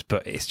word,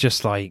 but it's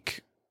just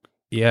like,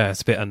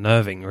 it's a bit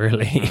unnerving,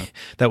 really,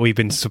 that we've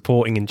been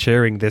supporting and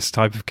cheering this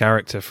type of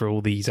character for all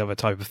these other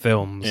type of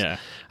films. Yeah.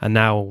 And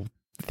now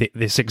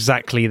this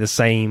exactly the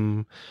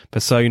same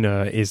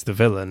persona is the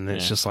villain.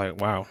 It's just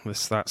like, wow,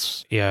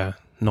 that's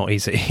not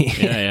easy.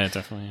 yeah,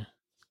 definitely.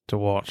 To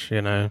watch,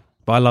 But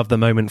I love the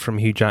moment from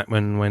Hugh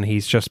Jackman when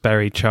he's just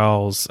buried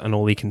Charles and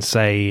all he can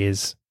say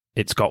is,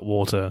 "It's got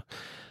water,"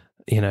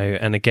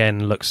 and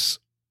again looks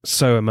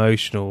so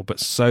emotional but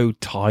so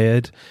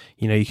tired.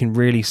 You can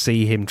really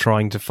see him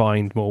trying to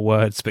find more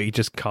words, but he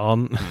just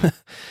can't.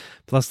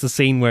 Plus the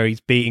scene where he's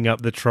beating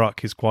up the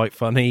truck is quite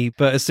funny,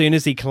 but as soon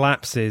as he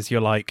collapses, you're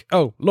like,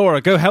 oh,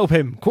 Laura, go help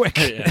him quick.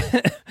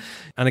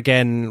 And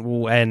again,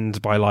 we'll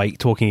end by like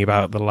talking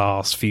about the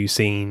last few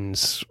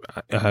scenes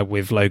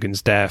with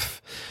Logan's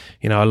death.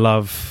 I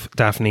love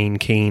Daphne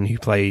Keane, who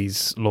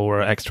plays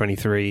Laura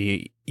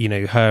X-23.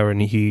 Her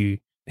and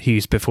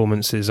Hugh's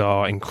performances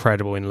are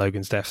incredible in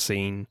Logan's death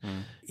scene.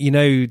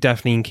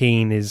 Daphne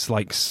Keane is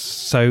like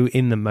so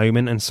in the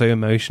moment and so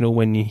emotional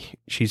when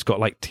she's got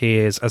like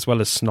tears as well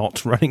as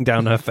snot running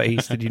down her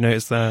face. Did you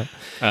notice that?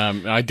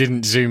 I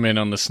didn't zoom in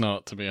on the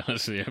snot, to be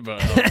honest with you,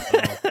 but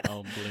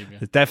I'll believe you.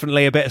 There's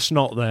definitely a bit of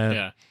snot there.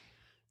 Yeah.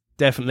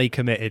 Definitely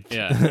committed.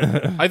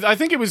 Yeah. I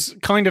think it was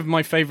kind of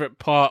my favourite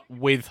part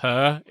with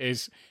her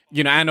is,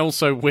 and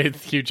also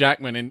with Hugh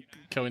Jackman,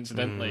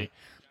 coincidentally,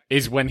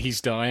 is when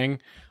he's dying.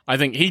 I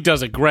think he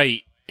does a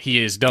great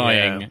 "he is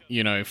dying,"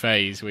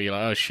 phase where you're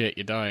like, oh shit,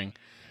 you're dying.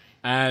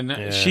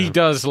 And she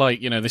does,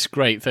 like, you know, this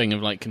great thing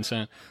of, like,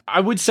 concern.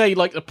 I would say,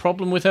 like, the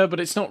problem with her, but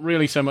it's not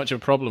really so much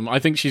of a problem. I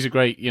think she's a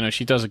great, you know,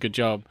 she does a good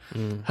job.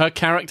 Her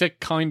character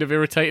kind of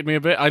irritated me a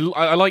bit. I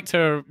liked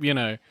her, you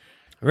know.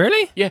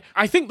 Really? Yeah.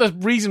 I think the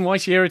reason why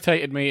she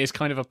irritated me is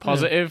kind of a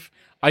positive.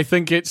 I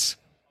think it's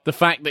the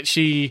fact that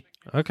she...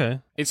 Okay.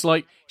 It's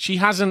like she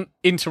hasn't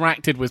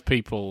interacted with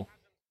people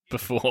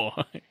before.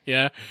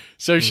 Yeah.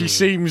 So she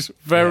seems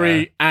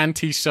very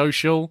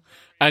antisocial.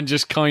 And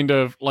just kind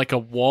of like a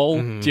wall,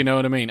 do you know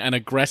what I mean? And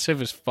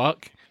aggressive as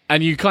fuck.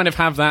 And you kind of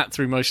have that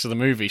through most of the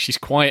movie. She's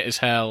quiet as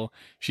hell.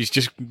 She's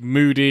just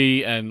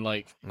moody and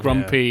like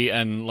grumpy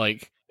and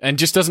like... And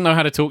just doesn't know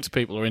how to talk to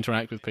people or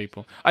interact with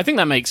people. I think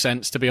that makes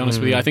sense, to be honest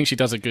with you. I think she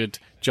does a good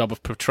job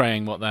of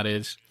portraying what that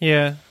is.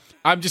 Yeah.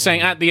 I'm just saying,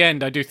 at the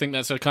end, I do think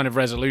that's a kind of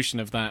resolution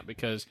of that,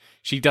 because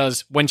she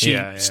does, when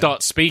she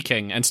starts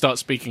speaking, and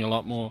starts speaking a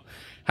lot more,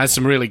 has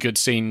some really good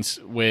scenes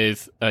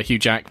with Hugh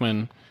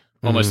Jackman,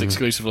 almost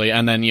exclusively,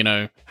 and then, you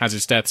know, has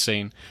his death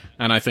scene.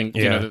 And I think,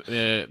 you know,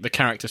 the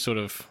character sort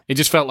of... It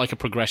just felt like a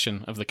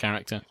progression of the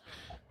character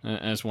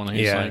as one of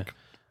his, like...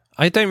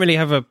 I don't really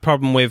have a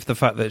problem with the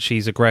fact that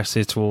she's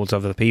aggressive towards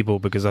other people,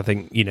 because I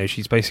think, you know,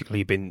 she's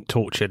basically been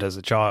tortured as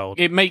a child.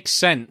 It makes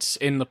sense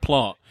in the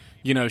plot.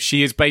 You know,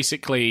 she is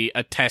basically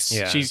a test...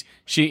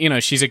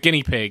 She's a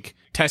guinea pig,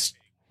 test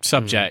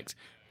subject,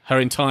 her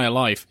entire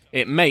life.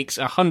 It makes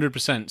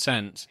 100%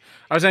 sense.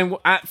 I was saying,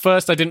 at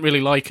first I didn't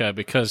really like her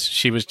because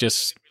she was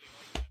just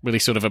really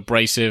sort of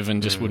abrasive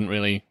and just wouldn't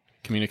really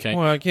communicate.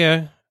 Well,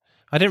 yeah.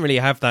 I didn't really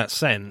have that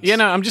sense. Yeah,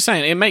 no, I'm just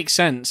saying, it makes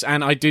sense,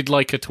 and I did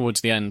like her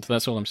towards the end.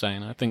 That's all I'm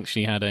saying. I think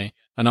she had a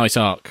nice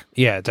arc.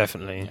 Yeah,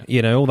 definitely. Yeah.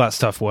 You know, all that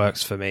stuff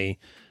works for me.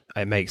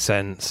 It makes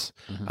sense.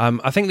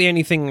 I think the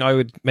only thing I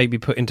would maybe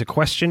put into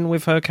question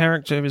with her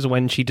character is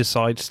when she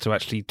decides to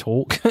actually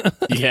talk.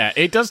 Yeah,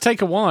 it does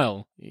take a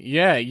while.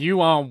 Yeah,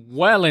 you are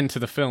well into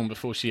the film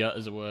before she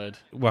utters a word.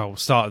 Well,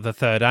 start of the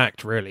third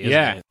act, really,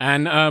 isn't it?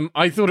 And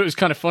I thought it was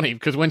kind of funny,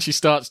 because when she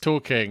starts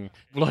talking,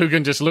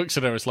 Logan just looks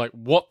at her, it's like,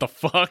 what the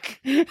fuck?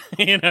 You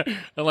know,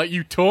 like,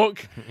 you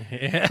talk?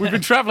 Yeah. We've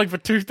been traveling for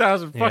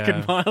 2,000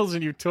 fucking miles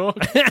and you talk?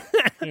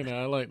 You know,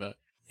 I like that.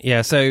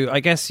 Yeah, so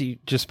I guess you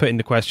just put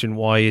into question,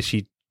 why is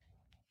she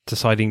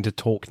deciding to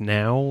talk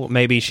now?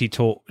 Maybe she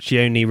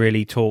only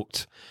really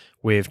talked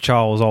with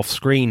Charles off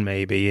screen,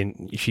 maybe,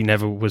 and she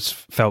never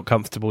felt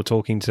comfortable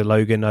talking to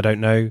Logan, I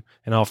don't know.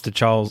 And after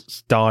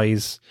Charles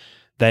dies,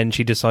 then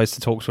she decides to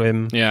talk to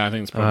him. Yeah, I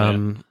think it's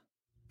probably it.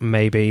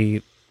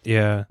 Maybe,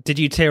 yeah. Did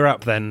you tear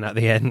up then at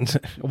the end?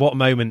 What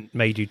moment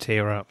made you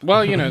tear up?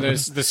 Well, you know,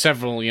 there's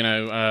several, you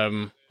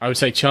know, I would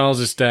say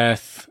Charles's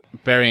death,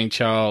 burying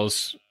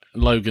Charles,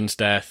 Logan's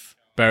death,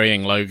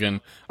 burying Logan.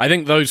 I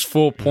think those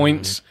 4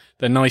 points,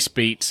 they're nice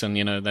beats, and,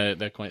 you know,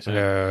 they're quite sad.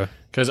 Yeah.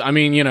 Because, I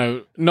mean, you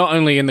know, not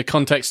only in the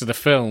context of the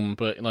film,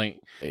 but, like,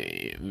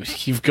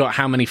 you've got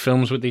how many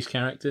films with these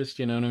characters?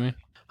 Do you know what I mean?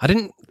 I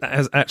didn't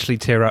actually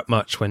tear up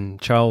much when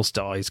Charles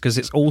dies, because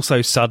it's all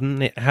so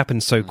sudden. It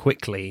happens so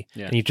quickly,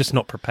 and you're just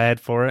not prepared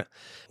for it.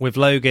 With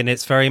Logan,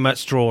 it's very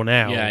much drawn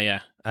out. Yeah.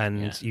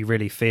 And you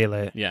really feel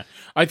it. Yeah.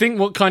 I think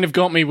what kind of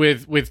got me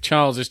with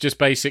Charles is just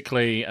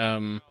basically...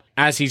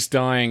 as he's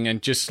dying,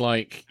 and just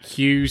like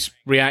Hugh's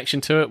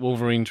reaction to it,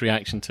 Wolverine's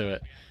reaction to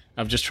it,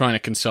 of just trying to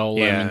console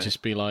him and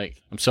just be like,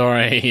 I'm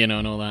sorry, you know,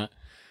 and all that.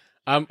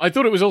 I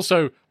thought it was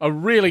also a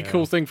really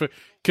cool thing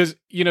because,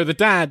 you know, the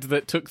dad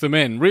that took them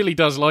in really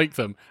does like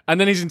them, and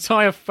then his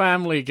entire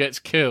family gets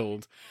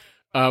killed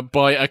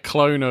by a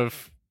clone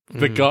of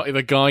the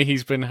guy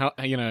he's been,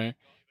 you know,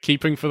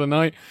 keeping for the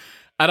night.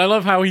 And I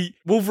love how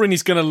Wolverine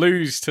is going to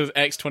lose to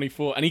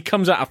X-24, and he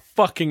comes out of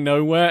fucking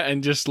nowhere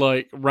and just,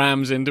 like,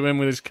 rams into him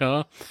with his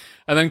car,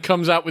 and then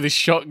comes out with his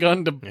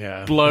shotgun to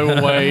blow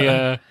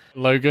away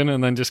Logan,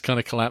 and then just kind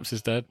of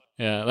collapses dead.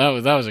 Yeah,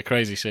 that was a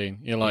crazy scene.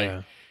 You're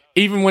like,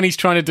 even when he's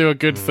trying to do a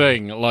good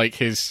thing, like,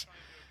 his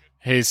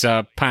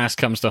past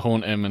comes to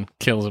haunt him and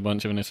kills a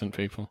bunch of innocent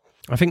people.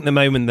 I think the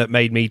moment that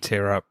made me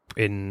tear up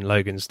in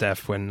Logan's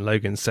death, when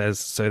Logan says,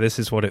 so this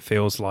is what it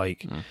feels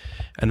like,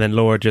 and then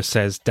Laura just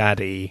says,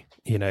 Daddy...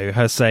 You know,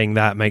 her saying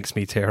that makes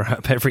me tear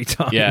up every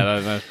time.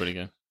 Yeah, that's pretty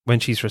good. When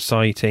she's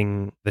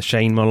reciting the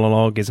Shane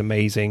monologue is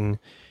amazing.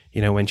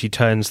 You know, when she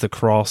turns the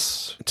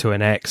cross to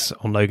an X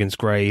on Logan's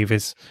grave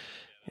is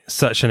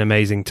such an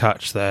amazing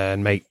touch there,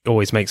 and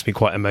always makes me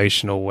quite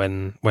emotional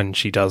when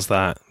she does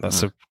that.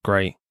 That's a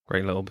great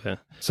little bit.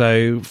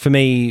 So for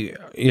me,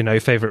 you know,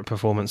 favorite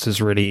performance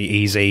is really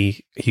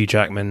easy. Hugh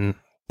Jackman,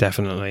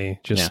 definitely.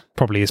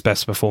 Probably his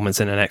best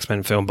performance in an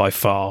X-Men film by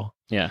far.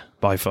 Yeah.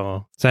 By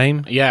far.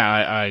 Same? Yeah,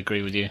 I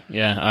agree with you.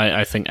 Yeah,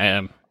 I think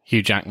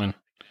Hugh Jackman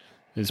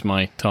is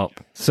my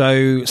top.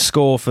 So,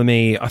 score for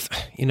me,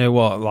 you know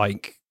what,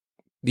 like,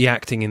 the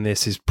acting in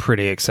this is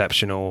pretty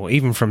exceptional.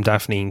 Even from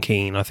Daphne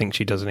Keane, I think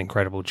she does an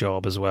incredible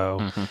job as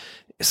well.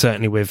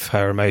 Certainly with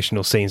her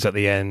emotional scenes at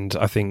the end,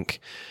 I think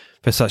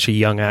for such a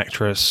young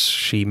actress,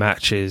 she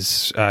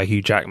matches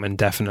Hugh Jackman,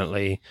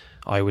 definitely.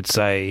 I would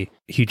say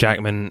Hugh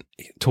Jackman,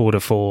 tour de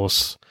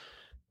force,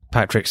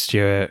 Patrick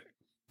Stewart,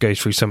 goes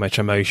through so much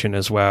emotion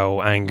as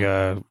well,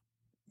 anger,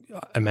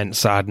 immense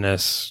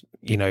sadness,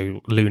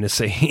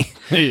 lunacy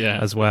Yeah.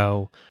 as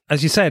well.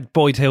 As you said,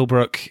 Boyd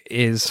Hilbrook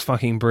is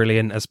fucking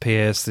brilliant as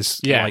Pierce, this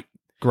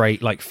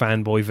great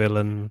fanboy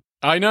villain.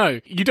 I know.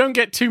 You don't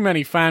get too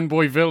many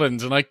fanboy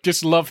villains, and I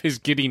just love his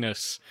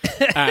giddiness.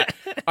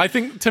 I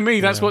think, to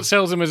me, that's what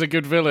sells him as a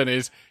good villain,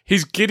 is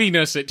his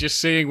giddiness at just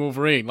seeing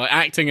Wolverine,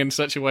 acting in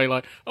such a way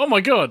oh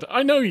my god,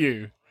 I know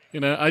you.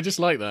 I just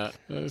like that.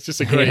 It's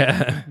just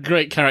a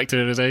great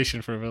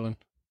characterization for a villain.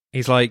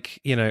 He's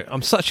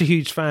I'm such a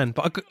huge fan,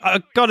 but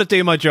I got to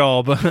do my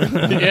job.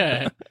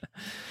 Yeah.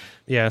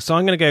 Yeah, so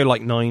I'm going to go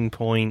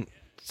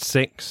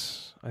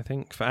 9.6, I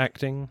think, for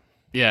acting.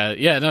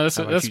 Yeah, no,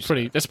 that's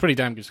pretty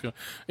damn good score.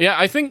 Yeah,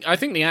 I think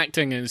the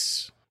acting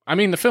is. I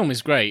mean, the film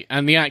is great,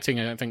 and the acting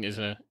I think is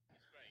it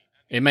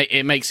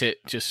makes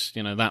it just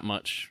that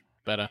much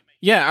better.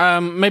 Yeah,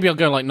 maybe I'll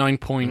go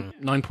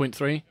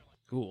 9.3.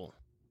 Cool.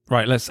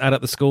 Right, let's add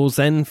up the scores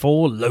then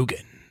for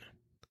Logan.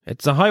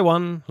 It's a high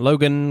one.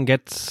 Logan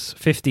gets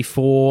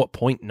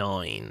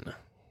 54.9.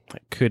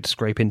 That could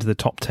scrape into the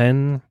top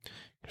 10.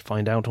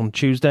 Find out on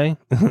Tuesday.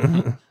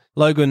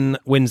 Logan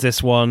wins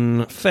this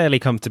one fairly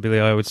comfortably,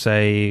 I would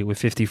say, with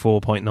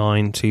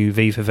 54.9 to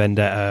V for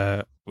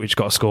Vendetta, which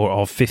got a score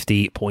of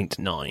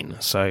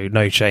 50.9. So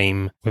no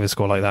shame with a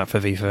score like that for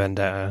V for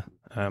Vendetta.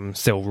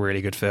 Still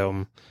really good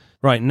film.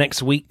 Right,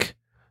 next week,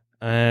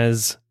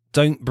 as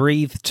Don't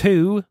Breathe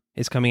 2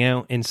 is coming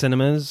out in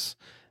cinemas.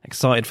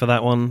 Excited for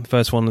that one.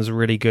 First one was a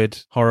really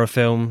good horror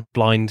film,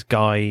 blind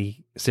guy,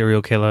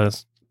 serial killer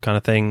kind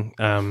of thing.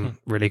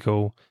 Really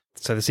cool.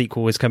 So the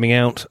sequel is coming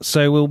out.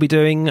 So we'll be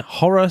doing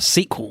horror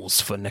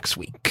sequels for next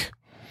week.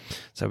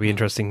 So it'll be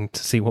interesting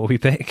to see what we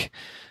pick.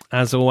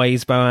 As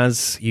always,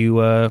 Boaz, you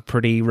were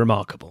pretty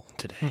remarkable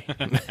today.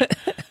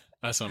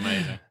 That's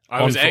amazing.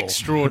 I was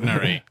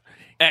extraordinary.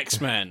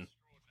 X-Men.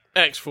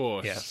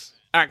 X-Force. Yes.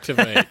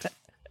 Activate.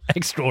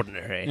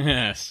 Extraordinary.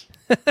 Yes.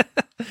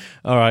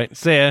 All right.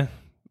 See ya.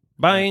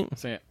 Bye.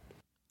 See ya.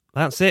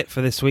 That's it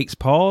for this week's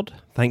pod.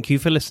 Thank you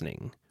for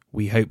listening.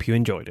 We hope you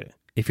enjoyed it.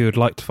 If you would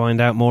like to find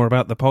out more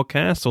about the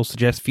podcast or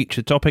suggest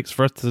future topics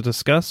for us to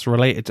discuss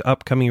related to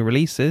upcoming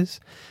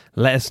releases,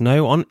 let us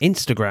know on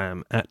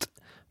Instagram at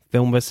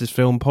Film vs.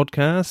 Film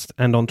Podcast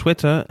and on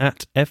Twitter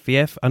at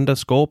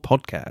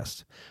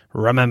FVF_podcast.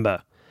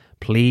 Remember,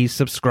 please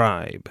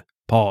subscribe.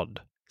 Pod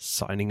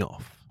signing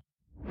off.